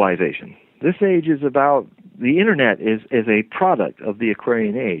decentralization. This age is about the internet is a product of the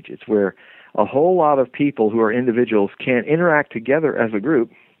Aquarian Age. It's where a whole lot of people who are individuals can interact together as a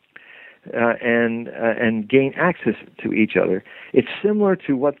group and gain access to each other. It's similar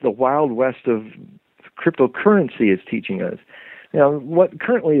to what the Wild West of cryptocurrency is teaching us. Now, what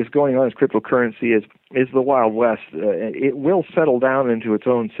currently is going on as cryptocurrency is the Wild West. It will settle down into its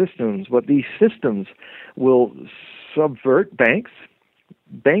own systems, but these systems will subvert banks.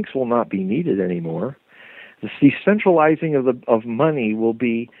 Banks will not be needed anymore. The decentralizing of money will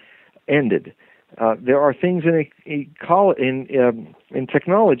be ended. There are things in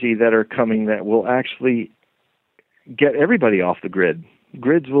technology that are coming that will actually get everybody off the grid.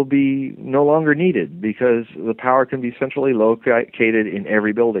 Grids will be no longer needed because the power can be centrally located in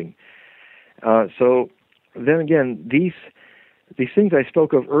every building. So then again, these things I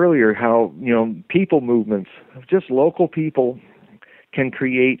spoke of earlier, how people movements, just local people can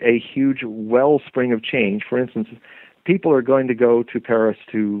create a huge wellspring of change. For instance, people are going to go to Paris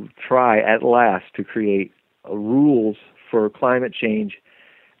to try at last to create rules for climate change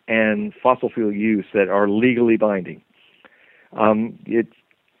and fossil fuel use that are legally binding.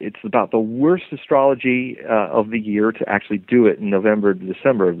 It's about the worst astrology of the year to actually do it in November to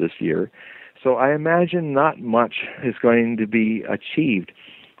December of this year. So I imagine not much is going to be achieved.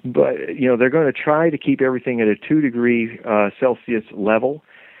 But, they're going to try to keep everything at a 2-degree Celsius level,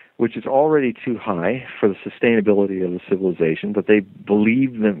 which is already too high for the sustainability of the civilization. But they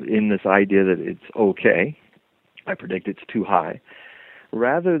believe in this idea that it's okay. I predict it's too high.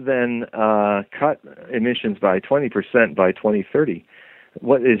 Rather than cut emissions by 20% by 2030,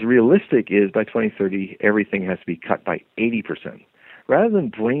 what is realistic is by 2030, everything has to be cut by 80%. Rather than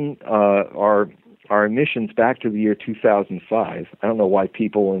bring our emissions back to the year 2005, I don't know why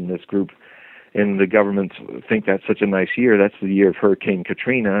people in this group in the government think that's such a nice year. That's the year of Hurricane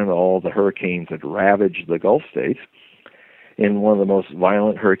Katrina and all the hurricanes that ravaged the Gulf states in one of the most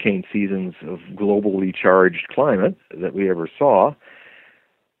violent hurricane seasons of globally charged climate that we ever saw.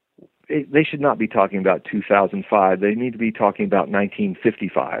 They should not be talking about 2005. They need to be talking about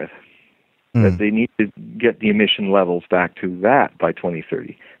 1955. That they need to get the emission levels back to that by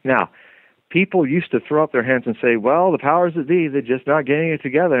 2030. Now, people used to throw up their hands and say, well, the powers that be, they're just not getting it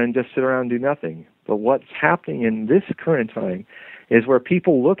together and just sit around and do nothing. But what's happening in this current time is where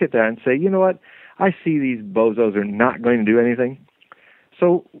people look at that and say, you know what, I see these bozos are not going to do anything,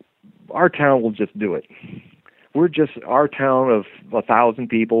 so our town will just do it. Our town of 1,000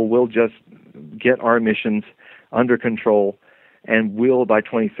 people will just get our emissions under control and will by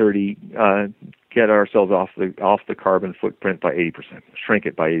 2030 get ourselves off the carbon footprint by 80%, shrink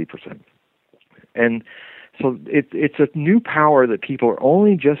it by 80%. And so it's a new power that people are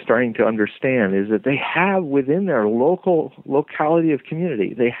only just starting to understand, is that they have within their locality of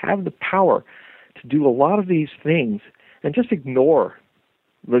community, they have the power to do a lot of these things and just ignore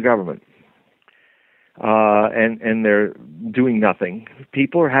the government. And they're doing nothing.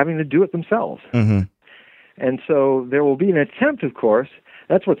 People are having to do it themselves. Mm-hmm. And so there will be an attempt, of course.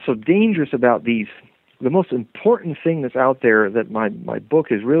 That's what's so dangerous about these. The most important thing that's out there that my book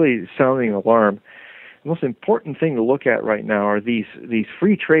is really sounding an alarm. The most important thing to look at right now are these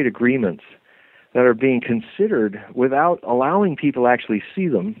free trade agreements that are being considered without allowing people to actually see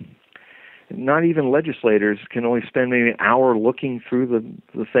them. Not even legislators can only spend maybe an hour looking through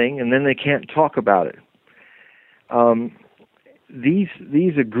the thing, and then they can't talk about it.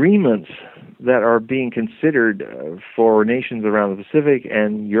 These agreements that are being considered for nations around the Pacific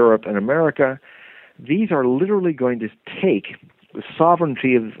and Europe and America, these are literally going to take the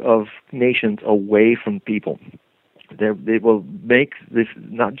sovereignty of nations away from people. They will make this,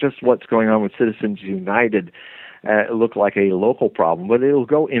 not just what's going on with Citizens United, look like a local problem, but it'll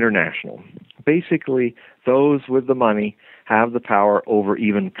go international. Basically, those with the money have the power over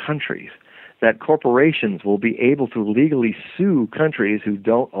even countries. That corporations will be able to legally sue countries who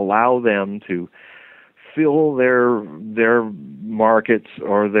don't allow them to fill their markets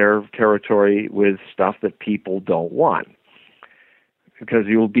or their territory with stuff that people don't want, because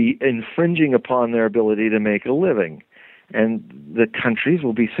you'll be infringing upon their ability to make a living, and the countries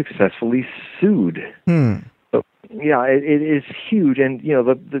will be successfully sued. So, yeah, it is huge, and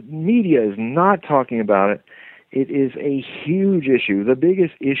the media is not talking about it. It is a huge issue, the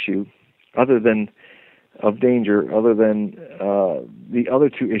biggest issue, other than the other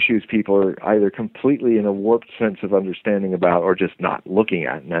two issues people are either completely in a warped sense of understanding about or just not looking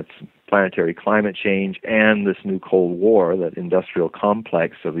at, and that's planetary climate change and this new Cold War that industrial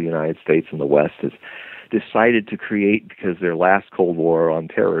complex of the United States and the West has decided to create because their last Cold War on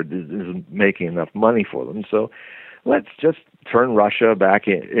terror isn't making enough money for them. So let's just turn Russia back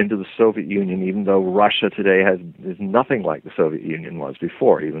into the Soviet Union, even though Russia today is nothing like the Soviet Union was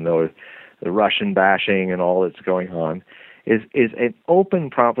before, even though the Russian bashing and all that's going on is an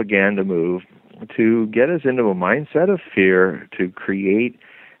open propaganda move to get us into a mindset of fear, to create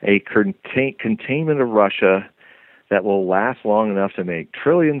a containment of Russia that will last long enough to make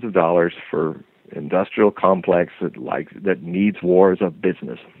trillions of dollars for industrial complex that needs war as a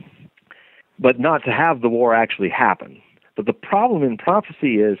business, but not to have the war actually happen. But the problem in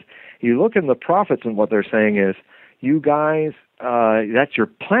prophecy is, you look in the prophets and what they're saying is, you guys, that's your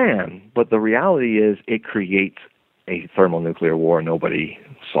plan, but the reality is it creates a thermonuclear war nobody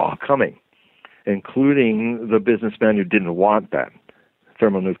saw coming, including the businessmen who didn't want that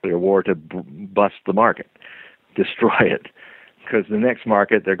thermonuclear war to bust the market, destroy it, because the next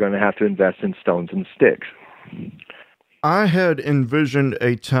market they're going to have to invest in stones and sticks. I had envisioned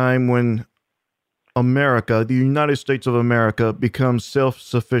a time when America, the United States of America, becomes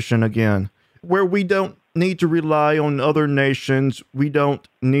self-sufficient again, where we don't need to rely on other nations. We don't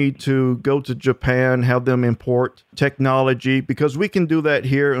need to go to Japan, have them import technology, because we can do that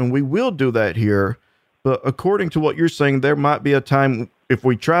here and we will do that here. But according to what you're saying, there might be a time if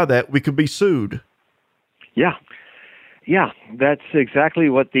we try that, we could be sued. Yeah, that's exactly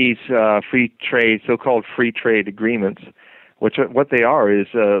what these so-called free trade agreements, what they are is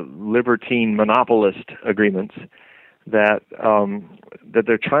libertine monopolist agreements that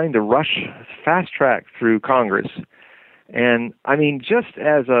they're trying to fast track through Congress. And I mean, just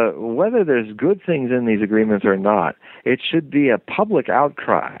as whether there's good things in these agreements or not, it should be a public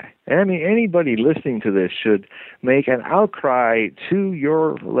outcry. And I mean, anybody listening to this should make an outcry to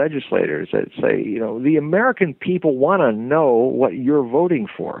your legislators that say, the American people want to know what you're voting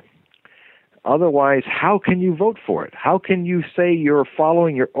for. Otherwise, how can you vote for it? How can you say you're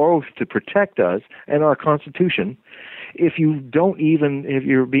following your oath to protect us and our Constitution if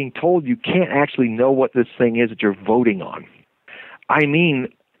you're being told you can't actually know what this thing is that you're voting on? I mean,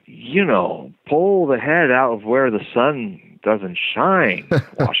 pull the head out of where the sun doesn't shine,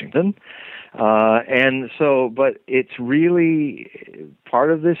 Washington. But it's really,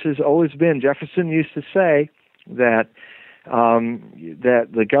 part of this has always been, Jefferson used to say that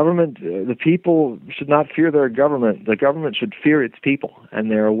the government, the people should not fear their government. The government should fear its people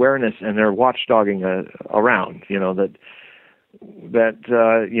and their awareness and their watchdogging around. The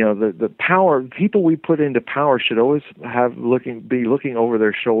power, people we put into power should always be looking over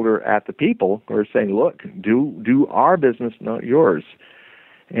their shoulder at the people who are saying, look, do our business, not yours.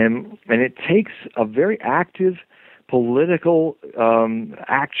 And it takes a very active political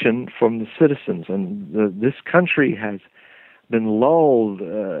action from the citizens. And this country has been lulled,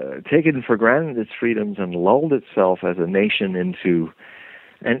 taken for granted its freedoms, and lulled itself as a nation into,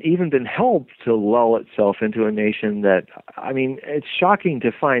 and even been helped to lull itself into a nation that, I mean, it's shocking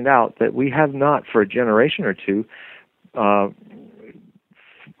to find out that we have not, for a generation or two,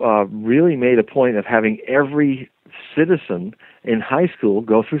 really made a point of having every citizen in high school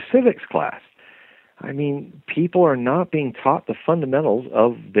go through civics class. I mean, people are not being taught the fundamentals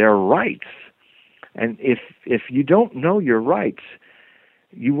of their rights. And if you don't know your rights,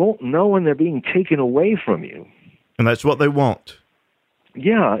 you won't know when they're being taken away from you. And that's what they want.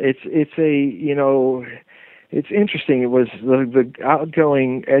 Yeah, it's interesting. It was the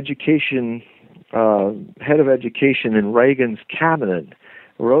outgoing education head of education in Reagan's cabinet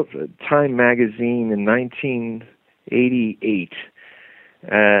wrote Time magazine in 1988,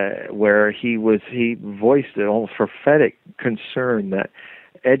 where he voiced an almost prophetic concern that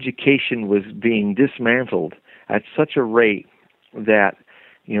education was being dismantled at such a rate that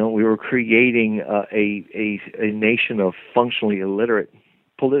we were creating a nation of functionally illiterate,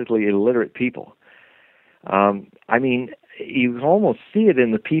 politically illiterate people. I mean, you almost see it in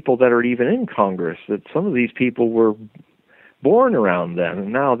the people that are even in Congress, that some of these people were born around then,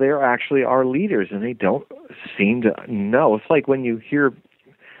 and now they're actually our leaders, and they don't seem to know. It's like when you hear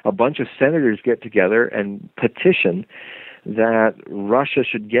a bunch of senators get together and petition that Russia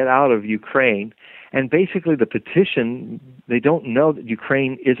should get out of Ukraine, and basically the petition, they don't know that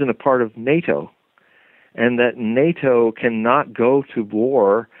Ukraine isn't a part of NATO, and that NATO cannot go to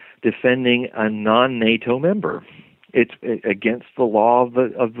war defending a non-NATO member. It's against the law of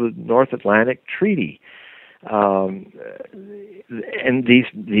the North Atlantic Treaty. And these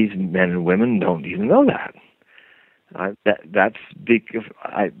men and women don't even know that. That's because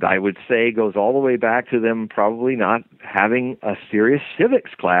I would say goes all the way back to them probably not having a serious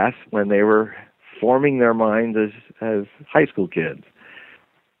civics class when they were forming their minds as high school kids.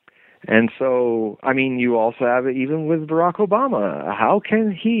 And so, I mean, you also have it even with Barack Obama. How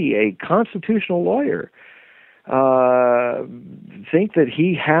can he, a constitutional lawyer, think that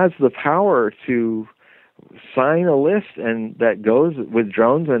he has the power to sign a list and that goes with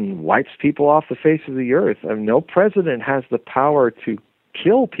drones and wipes people off the face of the earth? I mean, no president has the power to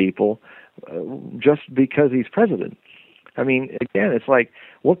kill people just because he's president. I mean, again, it's like,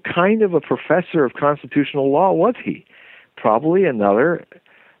 what kind of a professor of constitutional law was he? Probably another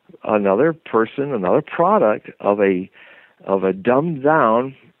person, another product of a dumbed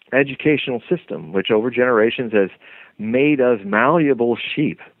down educational system, which over generations has made us malleable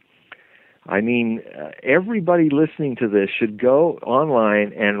sheep. I mean, everybody listening to this should go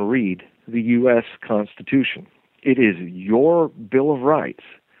online and read the U.S. Constitution. It is your Bill of Rights.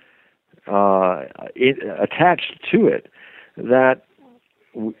 Attached to it, that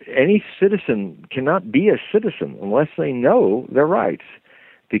any citizen cannot be a citizen unless they know their rights,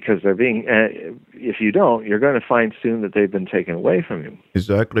 because they're being, if you don't, you're going to find soon that they've been taken away from you.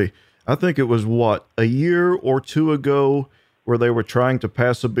 Exactly. I think it was, a year or two ago, where they were trying to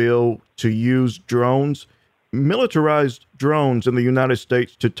pass a bill to use drones, militarized drones in the United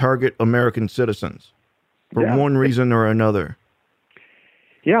States to target American citizens for one reason or another.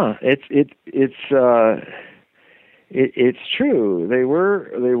 Yeah, it's true. They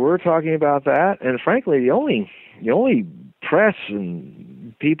were talking about that, and frankly, the only press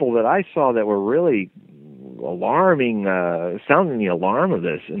and people that I saw that were really alarming, sounding the alarm of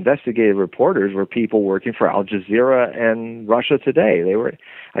this, investigative reporters, were people working for Al Jazeera and Russia Today.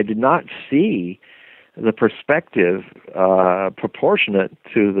 I did not see the perspective proportionate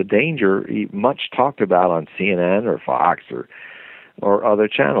to the danger much talked about on CNN or Fox or other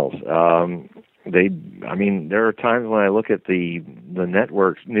channels. There are times when I look at the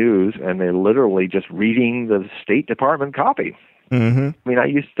network's news and they're literally just reading the State Department copy. Mm-hmm. I mean, I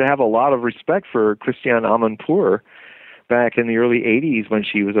used to have a lot of respect for Christiane Amanpour back in the early 80s when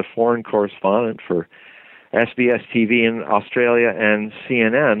she was a foreign correspondent for SBS TV in Australia and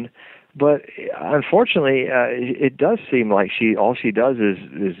CNN. But unfortunately, it does seem like all she does is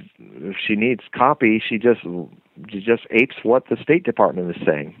if she needs copy, she just apes what the State Department is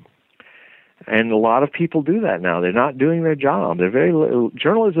saying. And a lot of people do that now. They're not doing their job.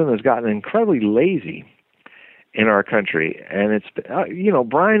 Journalism has gotten incredibly lazy in our country. And it's,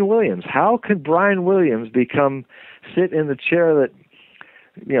 Brian Williams. How could Brian Williams sit in the chair that,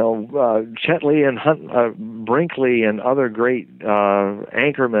 Chetley and Brinkley and other great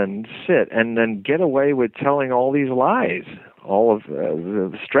anchormen sit, and then get away with telling all these lies, all of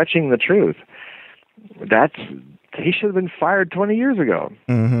stretching the truth? He should have been fired 20 years ago.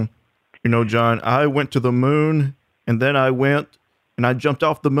 Mm-hmm. John, I went to the moon and then I went and I jumped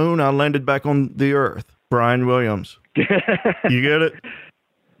off the moon. I landed back on the Earth. Brian Williams. You get it?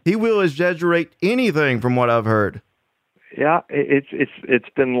 He will exaggerate anything from what I've heard. Yeah, it's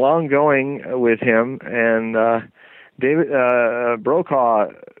been long going with him, and David Brokaw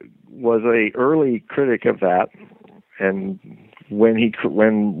was a early critic of that. And when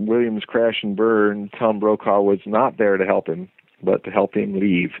Williams crashed and burned, Tom Brokaw was not there to help him, but to help him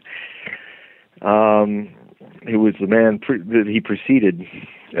leave. He was the man that he preceded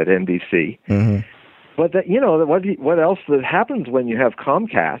at NBC. Mm-hmm. But that, what else that happens when you have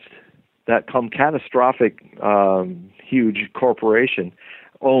Comcast, that catastrophic, huge corporation,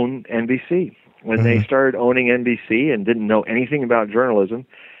 own NBC? When they started owning NBC and didn't know anything about journalism,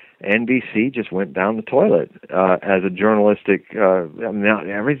 NBC just went down the toilet as a journalistic.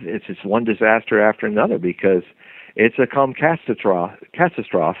 It's just one disaster after another because it's a catastrophe.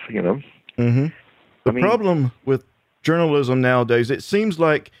 Mm-hmm. The problem with journalism nowadays, it seems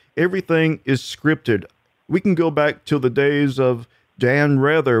like everything is scripted. We can go back to the days of Dan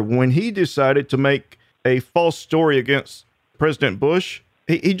Rather when he decided to make a false story against President Bush.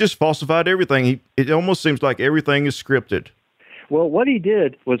 He just falsified everything. It almost seems like everything is scripted. Well, what he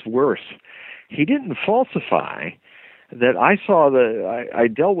did was worse. He didn't falsify. That I saw I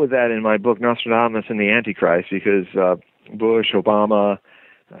dealt with that in my book Nostradamus and the Antichrist because Bush, Obama,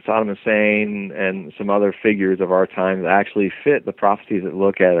 Saddam Hussein, and some other figures of our time that actually fit the prophecies that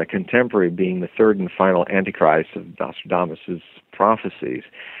look at a contemporary being the third and final Antichrist of Nostradamus's prophecies.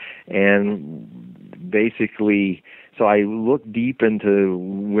 And basically, so I looked deep into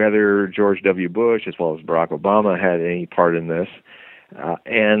whether George W. Bush as well as Barack Obama had any part in this.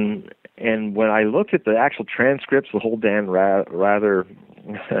 And when I looked at the actual transcripts, the whole Dan Rather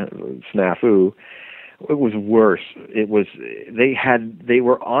snafu, it was worse. It was they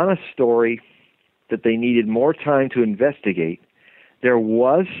were on a story that they needed more time to investigate. There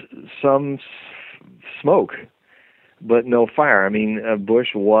was some smoke, but no fire. I mean,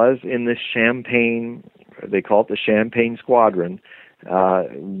 Bush was in this Champagne, they call it the Champagne Squadron,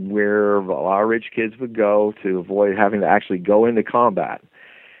 where a lot of rich kids would go to avoid having to actually go into combat.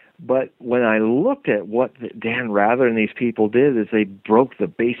 But when I looked at what Dan Rather and these people did, is they broke the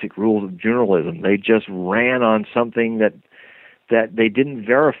basic rules of journalism. They just ran on something that they didn't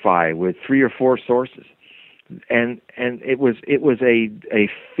verify with 3 or 4 sources, and it was a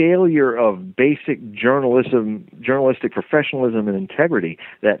failure of basic journalistic professionalism and integrity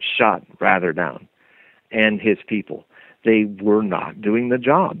that shot Rather down and his people. They were not doing the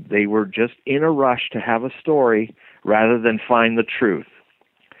job. They were just in a rush to have a story rather than find the truth.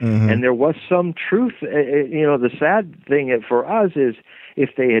 Mm-hmm. And there was some truth. The sad thing for us is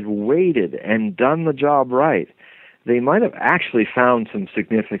if they had waited and done the job right, they might have actually found some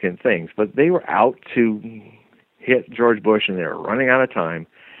significant things. But they were out to hit George Bush, and they were running out of time.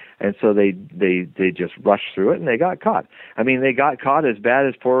 And so they just rushed through it, and they got caught. I mean, they got caught as bad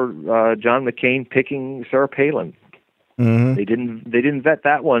as poor John McCain picking Sarah Palin. Mm-hmm. They didn't vet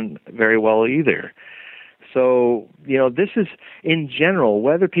that one very well either. So, this is, in general,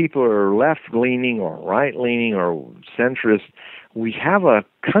 whether people are left-leaning or right-leaning or centrist, we have a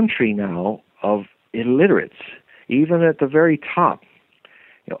country now of illiterates, even at the very top.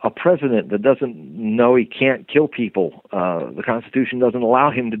 A president that doesn't know he can't kill people. The Constitution doesn't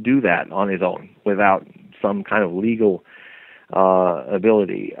allow him to do that on his own without some kind of legal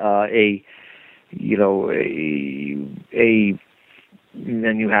ability.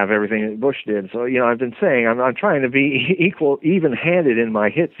 Then you have everything that Bush did. So, I've been saying I'm trying to be even-handed in my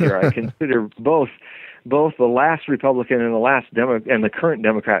hits here. I consider both the last Republican and the current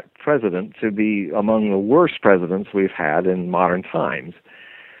Democrat president to be among the worst presidents we've had in modern times.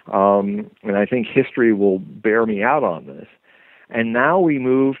 And I think history will bear me out on this. And now we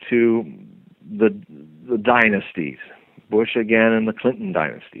move to the dynasties, Bush again and the Clinton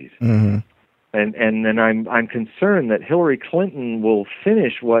dynasties. Mm-hmm. And then I'm concerned that Hillary Clinton will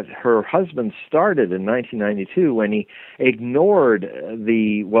finish what her husband started in 1992 when he ignored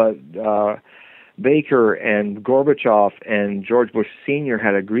what Baker and Gorbachev and George Bush Sr.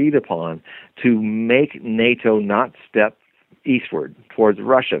 had agreed upon to make NATO not step eastward towards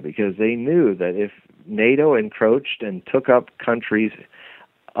Russia, because they knew that if NATO encroached and took up countries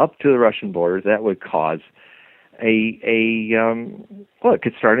up to the Russian borders, that would cause it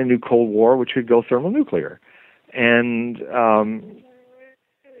could start a new Cold War, which could go thermonuclear. And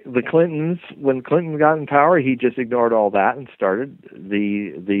the Clintons, when Clinton got in power, he just ignored all that and started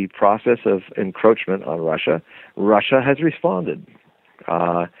the process of encroachment on Russia. Russia has responded.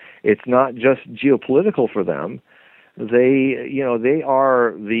 It's not just geopolitical for them. They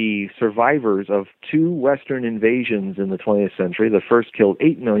are the survivors of two Western invasions in the 20th century. The first killed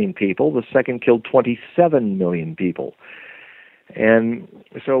 8 million people. The second killed 27 million people. And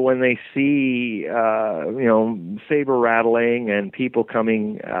so when they see, saber rattling and people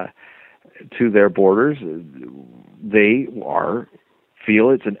coming to their borders, they feel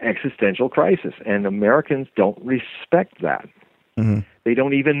it's an existential crisis, and Americans don't respect that. Mm-hmm. They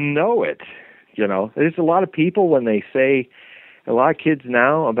don't even know it. There's a lot of people when they say, a lot of kids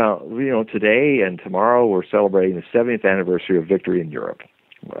now about, today and tomorrow we're celebrating the 70th anniversary of victory in Europe.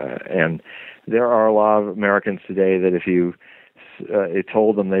 And there are a lot of Americans today that if you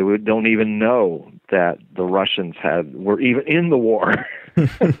told them, they don't even know that the Russians were even in the war,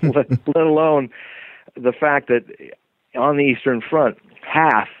 let alone the fact that on the Eastern Front,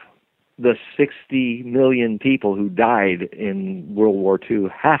 half the 60 million people who died in World War II,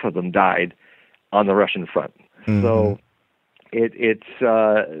 half of them died on the Russian front. Mm-hmm. So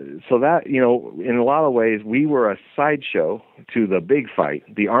so that, in a lot of ways, we were a sideshow to the big fight,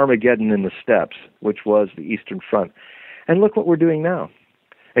 the Armageddon in the steppes, which was the Eastern Front. And look what we're doing now.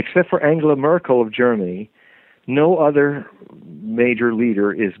 Except for Angela Merkel of Germany, no other major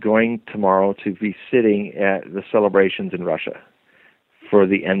leader is going tomorrow to be sitting at the celebrations in Russia for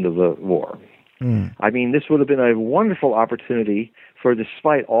the end of the war. Mm. I mean, this would have been a wonderful opportunity for,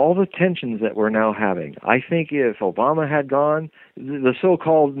 despite all the tensions that we're now having, I think if Obama had gone, the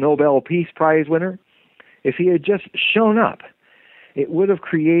so-called Nobel Peace Prize winner, if he had just shown up, it would have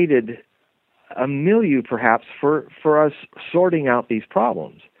created a milieu, perhaps, for us sorting out these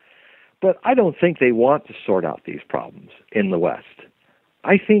problems. But I don't think they want to sort out these problems in the West.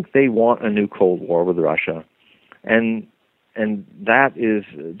 I think they want a new Cold War with Russia, and that is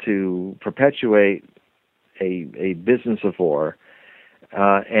to perpetuate a business of war.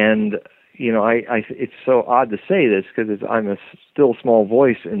 It's so odd to say this because I'm a still small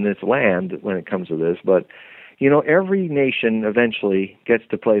voice in this land when it comes to this, but every nation eventually gets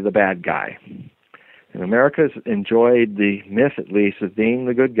to play the bad guy. And America's enjoyed the myth, at least, of being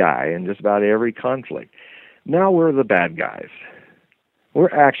the good guy in just about every conflict. Now we're the bad guys.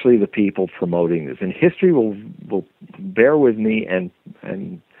 We're actually the people promoting this. And history will bear with me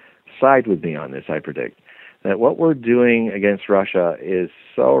and side with me on this, I predict. That what we're doing against Russia is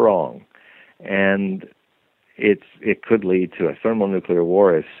so wrong. And it could lead to a thermonuclear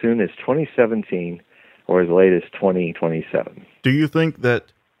war as soon as 2017 or as late as 2027. Do you think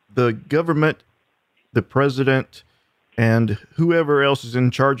that the government, the president, and whoever else is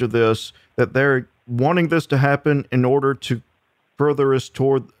in charge of this, that they're wanting this to happen in order to further us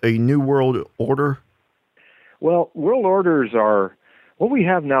toward a new world order? Well, world orders are what we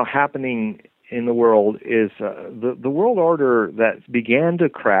have now happening in the world is the world order that began to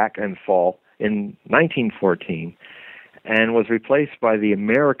crack and fall in 1914 and was replaced by the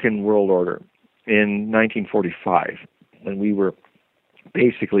American world order in 1945. And we were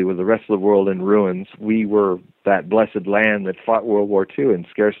basically, with the rest of the world in ruins, we were that blessed land that fought World War II and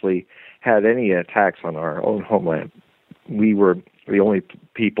scarcely had any attacks on our own homeland. We were the only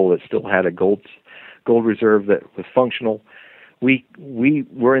people that still had a gold reserve that was functional. We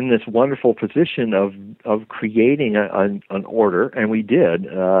were in this wonderful position of creating an order, and we did.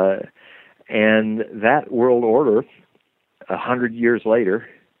 And that world order, 100 years later,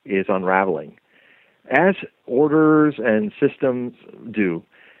 is unraveling, as orders and systems do.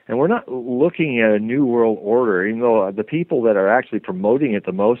 And we're not looking at a new world order, even though the people that are actually promoting it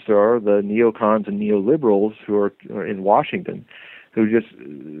the most are the neocons and neoliberals who are in Washington, who just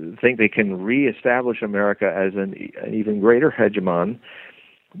think they can reestablish America as an even greater hegemon.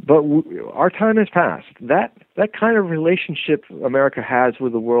 But our time has passed. That kind of relationship America has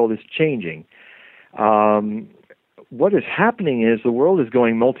with the world is changing. What is happening is the world is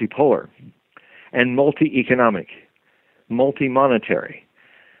going multipolar and multi-economic, multi-monetary.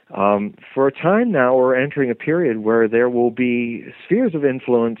 For a time now, we're entering a period where there will be spheres of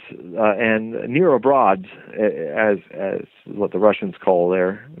influence and near-abroad, as what the Russians call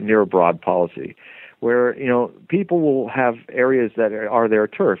their near-abroad policy, where people will have areas that are their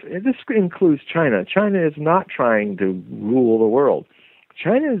turf. And this includes China. China is not trying to rule the world.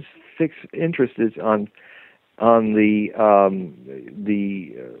 China's fixed interest is on the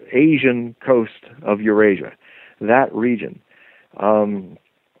Asian coast of Eurasia, that region.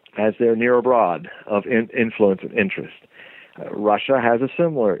 As their near abroad of influence and interest. Russia has a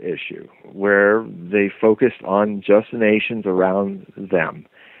similar issue where they focused on just the nations around them.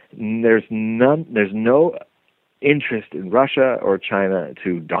 There's no interest in Russia or China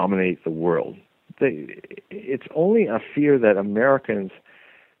to dominate the world. It's only a fear that Americans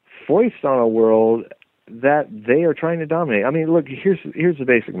foist on a world that they are trying to dominate. I mean, look, here's the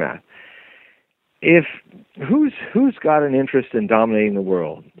basic math. If who's got an interest in dominating the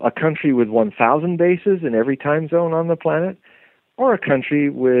world? A country with 1,000 bases in every time zone on the planet, or a country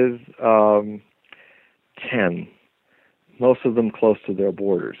with 10, most of them close to their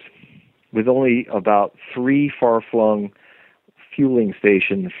borders, with only about 3 far-flung fueling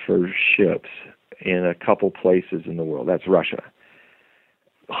stations for ships in a couple places in the world? That's Russia.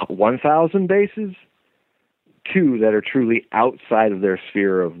 1,000 bases, 2 that are truly outside of their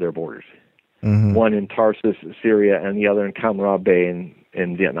sphere of their borders. Mm-hmm. One in Tarsus, Syria, and the other in Cam Ranh Bay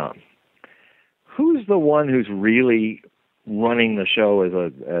in Vietnam. Who's the one who's really running the show as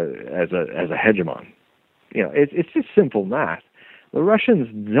a hegemon? You know, it's just simple math. The Russians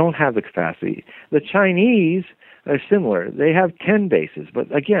don't have the capacity. The Chinese are similar. They have 10 bases,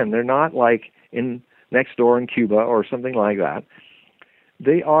 but again, they're not like in next door in Cuba or something like that.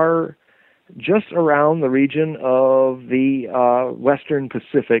 They are just around the region of the Western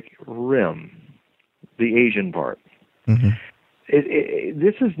Pacific Rim, the Asian part. Mm-hmm.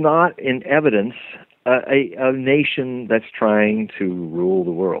 This is not in evidence a nation that's trying to rule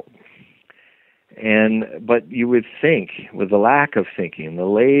the world. But you would think, with the lack of thinking, the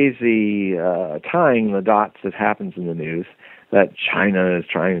lazy tying the dots that happens in the news, that China is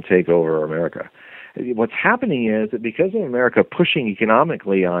trying to take over America. What's happening is that because of America pushing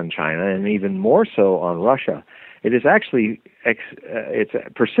economically on China, and even more so on Russia, it is actually it's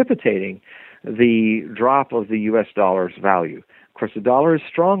precipitating the drop of the U.S. dollar's value. Of course, the dollar is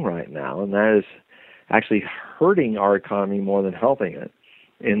strong right now, and that is actually hurting our economy more than helping it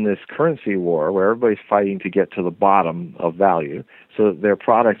in this currency war where everybody's fighting to get to the bottom of value so that their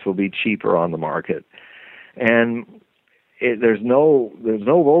products will be cheaper on the market. And there's no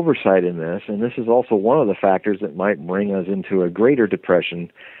oversight in this, and this is also one of the factors that might bring us into a greater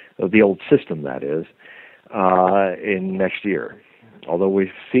depression of the old system, that is, in next year. Although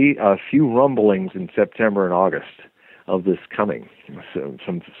we see a few rumblings in September and August of this coming, so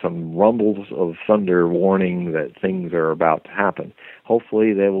some rumbles of thunder warning that things are about to happen.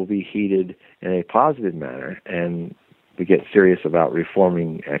 Hopefully they will be heeded in a positive manner, and we get serious about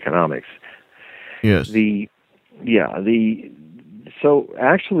reforming economics. Yes. So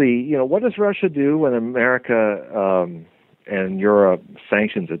actually, you know, what does Russia do when America and Europe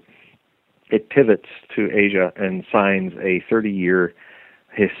sanctions it? It pivots to Asia and signs a 30-year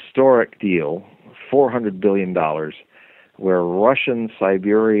historic deal, $400 billion, where Russian,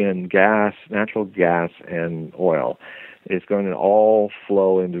 Siberian gas, natural gas, and oil is going to all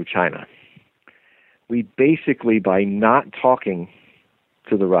flow into China. We basically, by not talking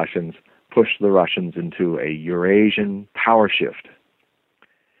to the Russians, push the Russians into a Eurasian power shift.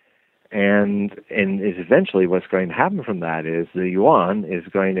 And eventually what's going to happen from that is the yuan is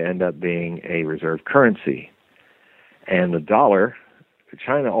going to end up being a reserve currency. And the dollar,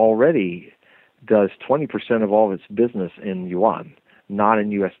 China already does 20% of all of its business in yuan, not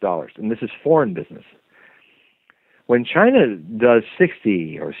in U.S. dollars. And this is foreign business. When China does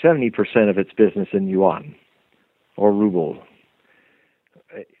 60 or 70% of its business in yuan or ruble,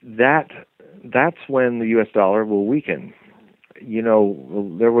 that's when the U.S. dollar will weaken. You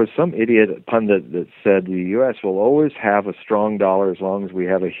know, there was some idiot pundit that said the U.S. will always have a strong dollar as long as we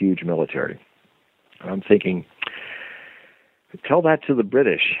have a huge military. I'm thinking, tell that to the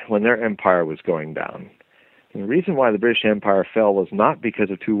British when their empire was going down. And the reason why the British Empire fell was not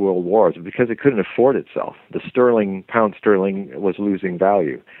because of 2 world wars, but because it couldn't afford itself. The pound sterling was losing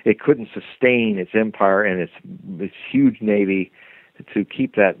value. It couldn't sustain its empire and its huge navy to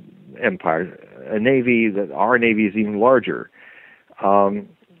keep that empire. Our navy is even larger.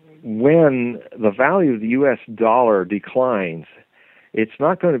 When the value of the U.S. dollar declines, it's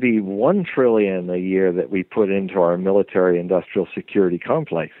not going to be $1 trillion a year that we put into our military-industrial security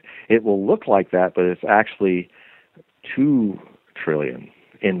complex. It will look like that, but it's actually $2 trillion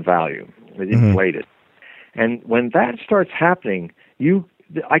in value. It's inflated. And when that starts happening,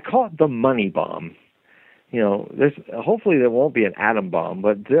 I call it the money bomb. You know, hopefully there won't be an atom bomb,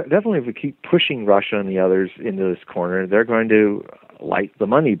 but definitely if we keep pushing Russia and the others into this corner, they're going to light the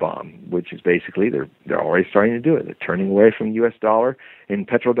money bomb, which is basically they're already starting to do it. They're turning away from U.S. dollar in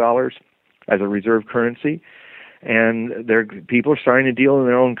petrodollars as a reserve currency, and people are starting to deal in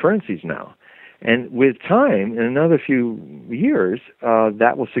their own currencies now. And with time, in another few years,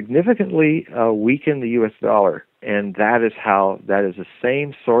 that will significantly weaken the U.S. dollar. And that is the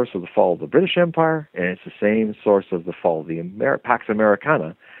same source of the fall of the British Empire, and it's the same source of the fall of the Pax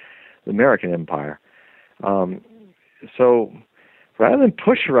Americana, the American Empire. So rather than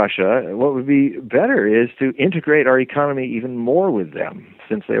push Russia, what would be better is to integrate our economy even more with them,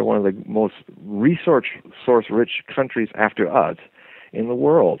 since they are one of the most resource-rich countries after us in the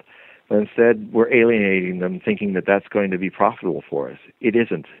world. But instead, we're alienating them, thinking that that's going to be profitable for us. It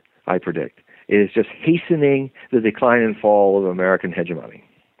isn't, I predict. It is just hastening the decline and fall of American hegemony.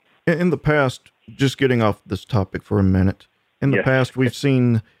 In the past, just getting off this topic for a minute, in the Yes. past, we've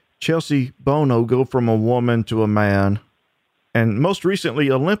seen Chelsea Bono go from a woman to a man. And most recently,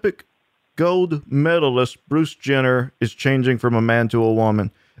 Olympic gold medalist Bruce Jenner is changing from a man to a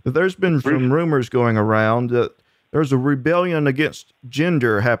woman. There's been some rumors going around that there's a rebellion against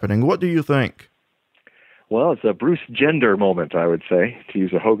gender happening. What do you think? Well, it's a Bruce Gender moment, I would say, to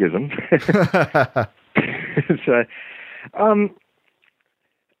use a Hogism.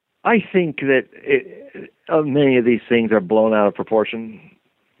 I think that many of these things are blown out of proportion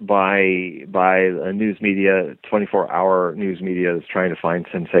by a news media, 24-hour news media that's trying to find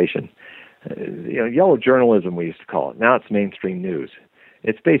sensation. Yellow journalism, we used to call it. Now it's mainstream news.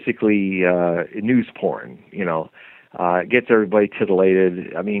 It's basically news porn. It gets everybody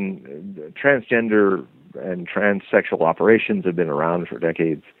titillated. I mean, transgender and transsexual operations have been around for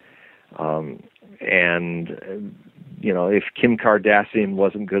decades. If Kim Kardashian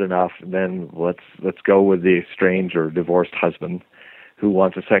wasn't good enough, then let's go with the estranged or divorced husband who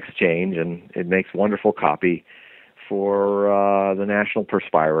wants a sex change, and it makes wonderful copy for the National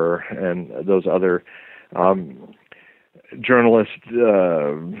Perspirer and those other journalist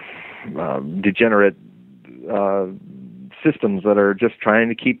degenerate systems that are just trying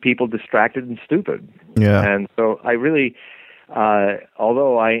to keep people distracted and stupid. Yeah. And so I really,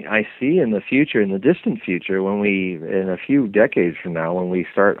 although I see in the future, in the distant future, in a few decades from now, when we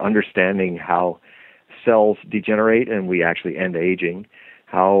start understanding how cells degenerate and we actually end aging,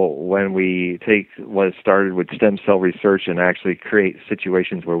 how when we take what started with stem cell research and actually create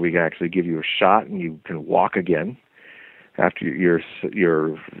situations where we can actually give you a shot and you can walk again, after your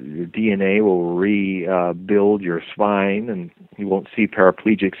DNA will rebuild your spine and you won't see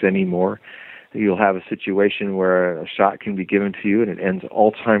paraplegics anymore. You'll have a situation where a shot can be given to you and it ends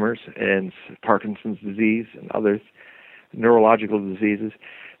Alzheimer's and Parkinson's disease and other neurological diseases.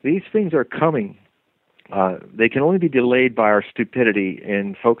 These things are coming. They can only be delayed by our stupidity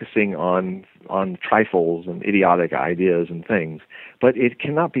in focusing on trifles and idiotic ideas and things. But it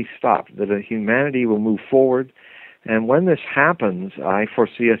cannot be stopped. That humanity will move forward. And when this happens, I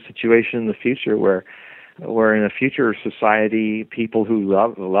foresee a situation in the future where in a future society, people who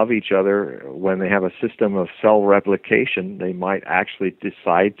love each other, when they have a system of cell replication, they might actually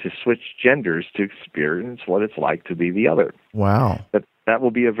decide to switch genders to experience what it's like to be the other. Wow. That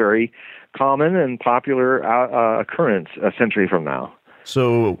will be a very common and popular occurrence a century from now.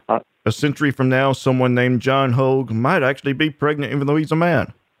 So a century from now, someone named John Hogue might actually be pregnant even though he's a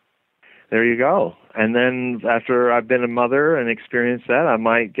man. There you go. And then after I've been a mother and experienced that, I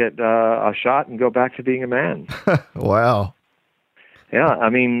might get a shot and go back to being a man. Wow. Yeah, I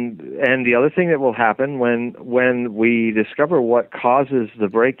mean, and the other thing that will happen when we discover what causes the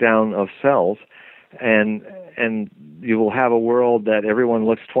breakdown of cells, and you will have a world that everyone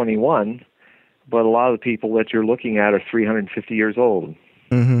looks 21, but a lot of the people that you're looking at are 350 years old.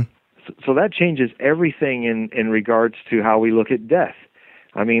 Mm-hmm. So that changes everything in regards to how we look at death.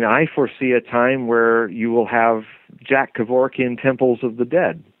 I mean, I foresee a time where you will have Jack Kevorkian temples of the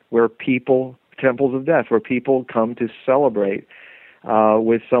dead, temples of death, where people come to celebrate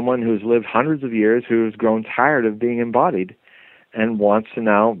with someone who's lived hundreds of years, who's grown tired of being embodied and wants to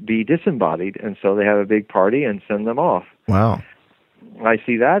now be disembodied. And so they have a big party and send them off. Wow. I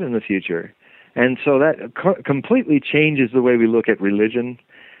see that in the future. And so that completely changes the way we look at religion.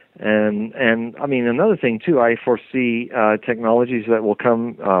 And I mean, another thing, too, I foresee technologies that will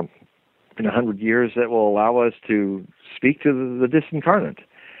come in 100 years that will allow us to speak to the disincarnate.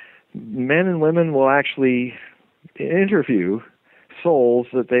 Men and women will actually interview souls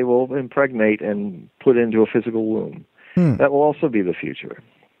that they will impregnate and put into a physical womb. That will also be the future,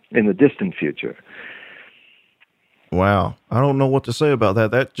 in the distant future. Wow. I don't know what to say about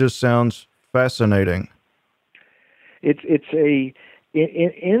that. That just sounds fascinating.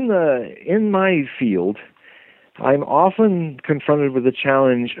 In my field, I'm often confronted with the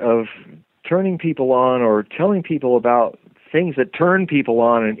challenge of turning people on or telling people about things that turn people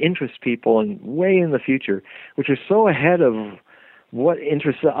on and interest people and way in the future, which are so ahead of what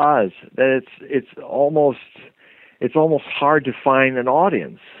interests us that it's almost hard to find an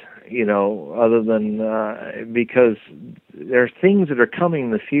audience, other than because there are things that are coming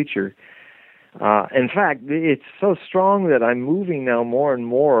in the future. In fact, it's so strong that I'm moving now more and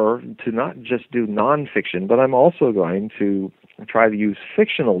more to not just do nonfiction, but I'm also going to try to use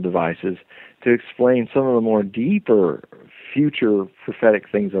fictional devices to explain some of the more deeper future prophetic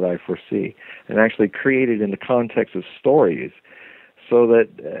things that I foresee, and actually create it in the context of stories, so that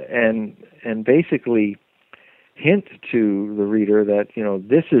and basically hint to the reader that, you know,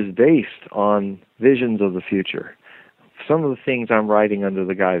 this is based on visions of the future. Some of the things I'm writing under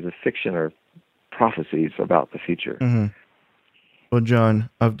the guise of fiction are prophecies about the future. Mm-hmm. Well, John,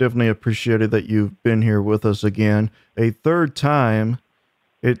 I've definitely appreciated that you've been here with us again, a third time.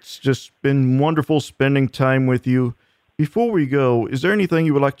 It's just been wonderful spending time with you. Before we go, is there anything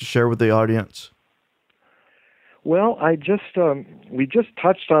you would like to share with the audience? Well, we just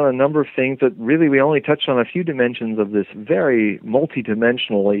touched on a number of things that really we only touched on a few dimensions of this very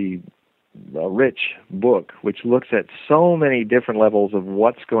multidimensionally rich book, which looks at so many different levels of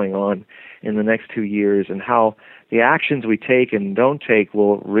what's going on in the next 2 years and how the actions we take and don't take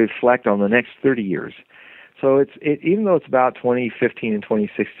will reflect on the next 30 years. So even though it's about 2015 and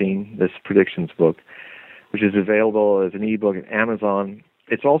 2016, this predictions book, which is available as an ebook at Amazon,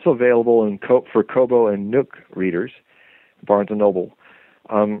 it's also available for Kobo and Nook readers, Barnes & Noble.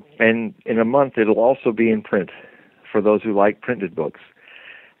 And in a month, it'll also be in print for those who like printed books.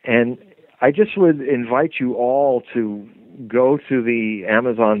 And I just would invite you all to go to the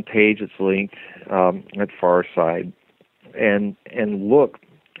Amazon page that's linked at Farside and look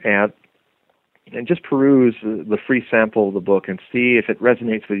at and just peruse the free sample of the book and see if it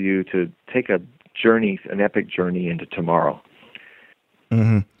resonates with you to take an epic journey into tomorrow.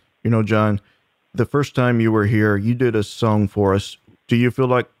 Mm-hmm. You know, John, the first time you were here, you did a song for us. Do you feel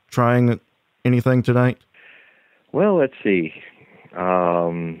like trying anything tonight? Well, let's see.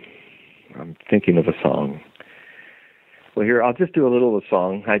 I'm thinking of a song. Well, here, I'll just do a little of a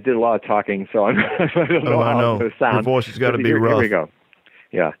song. I did a lot of talking, so I don't know how it's going to sound. Your voice has got to be rough. Here we go.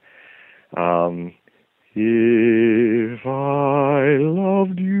 Yeah. If I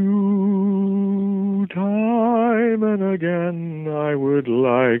loved you time and again, I would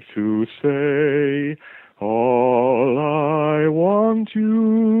like to say all I want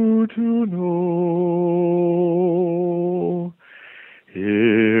you to know.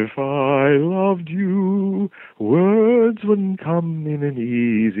 If I loved you, words wouldn't come in an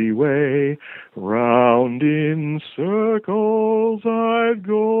easy way. Round in circles I'd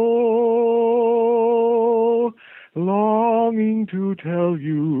go, longing to tell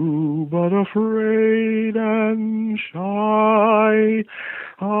you, but afraid and shy.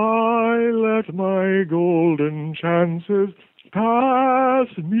 I let my golden chances pass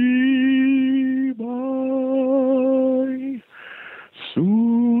me by.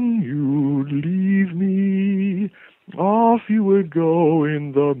 Soon you'd leave me, off you would go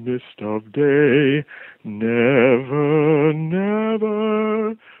in the mist of day, never,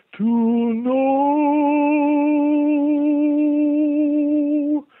 never to know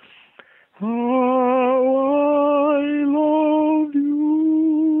how I love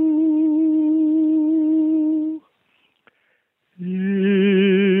you.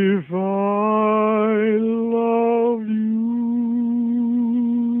 If I love you.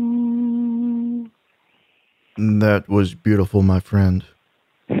 That was beautiful, my friend.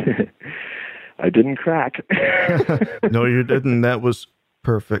 I didn't crack. No, you didn't. That was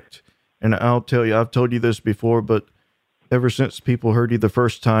perfect. And I'll tell you, I've told you this before, but ever since people heard you the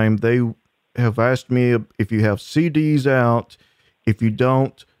first time, they have asked me if you have CDs out. If you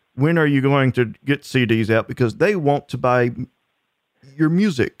don't, when are you going to get CDs out? Because they want to buy your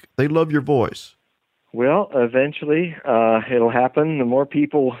music. They love your voice. Well, eventually it'll happen. The more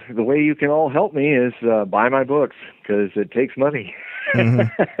people, the way you can all help me is buy my books, because it takes money.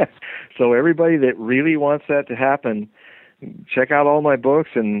 Mm-hmm. So everybody that really wants that to happen, check out all my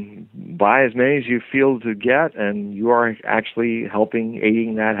books and buy as many as you feel to get, and you are actually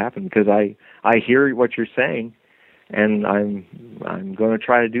aiding that happen, because I hear what you're saying, and I'm going to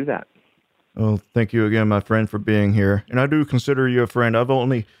try to do that. Well, thank you again, my friend, for being here. And I do consider you a friend.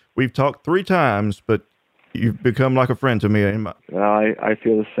 We've talked 3 times, but you've become like a friend to me. I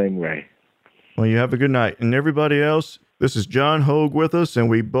feel the same way. Well, you have a good night. And everybody else, this is John Hogue with us, and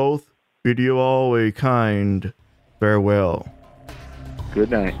we both bid you all a kind farewell. Good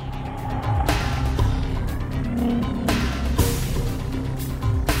night.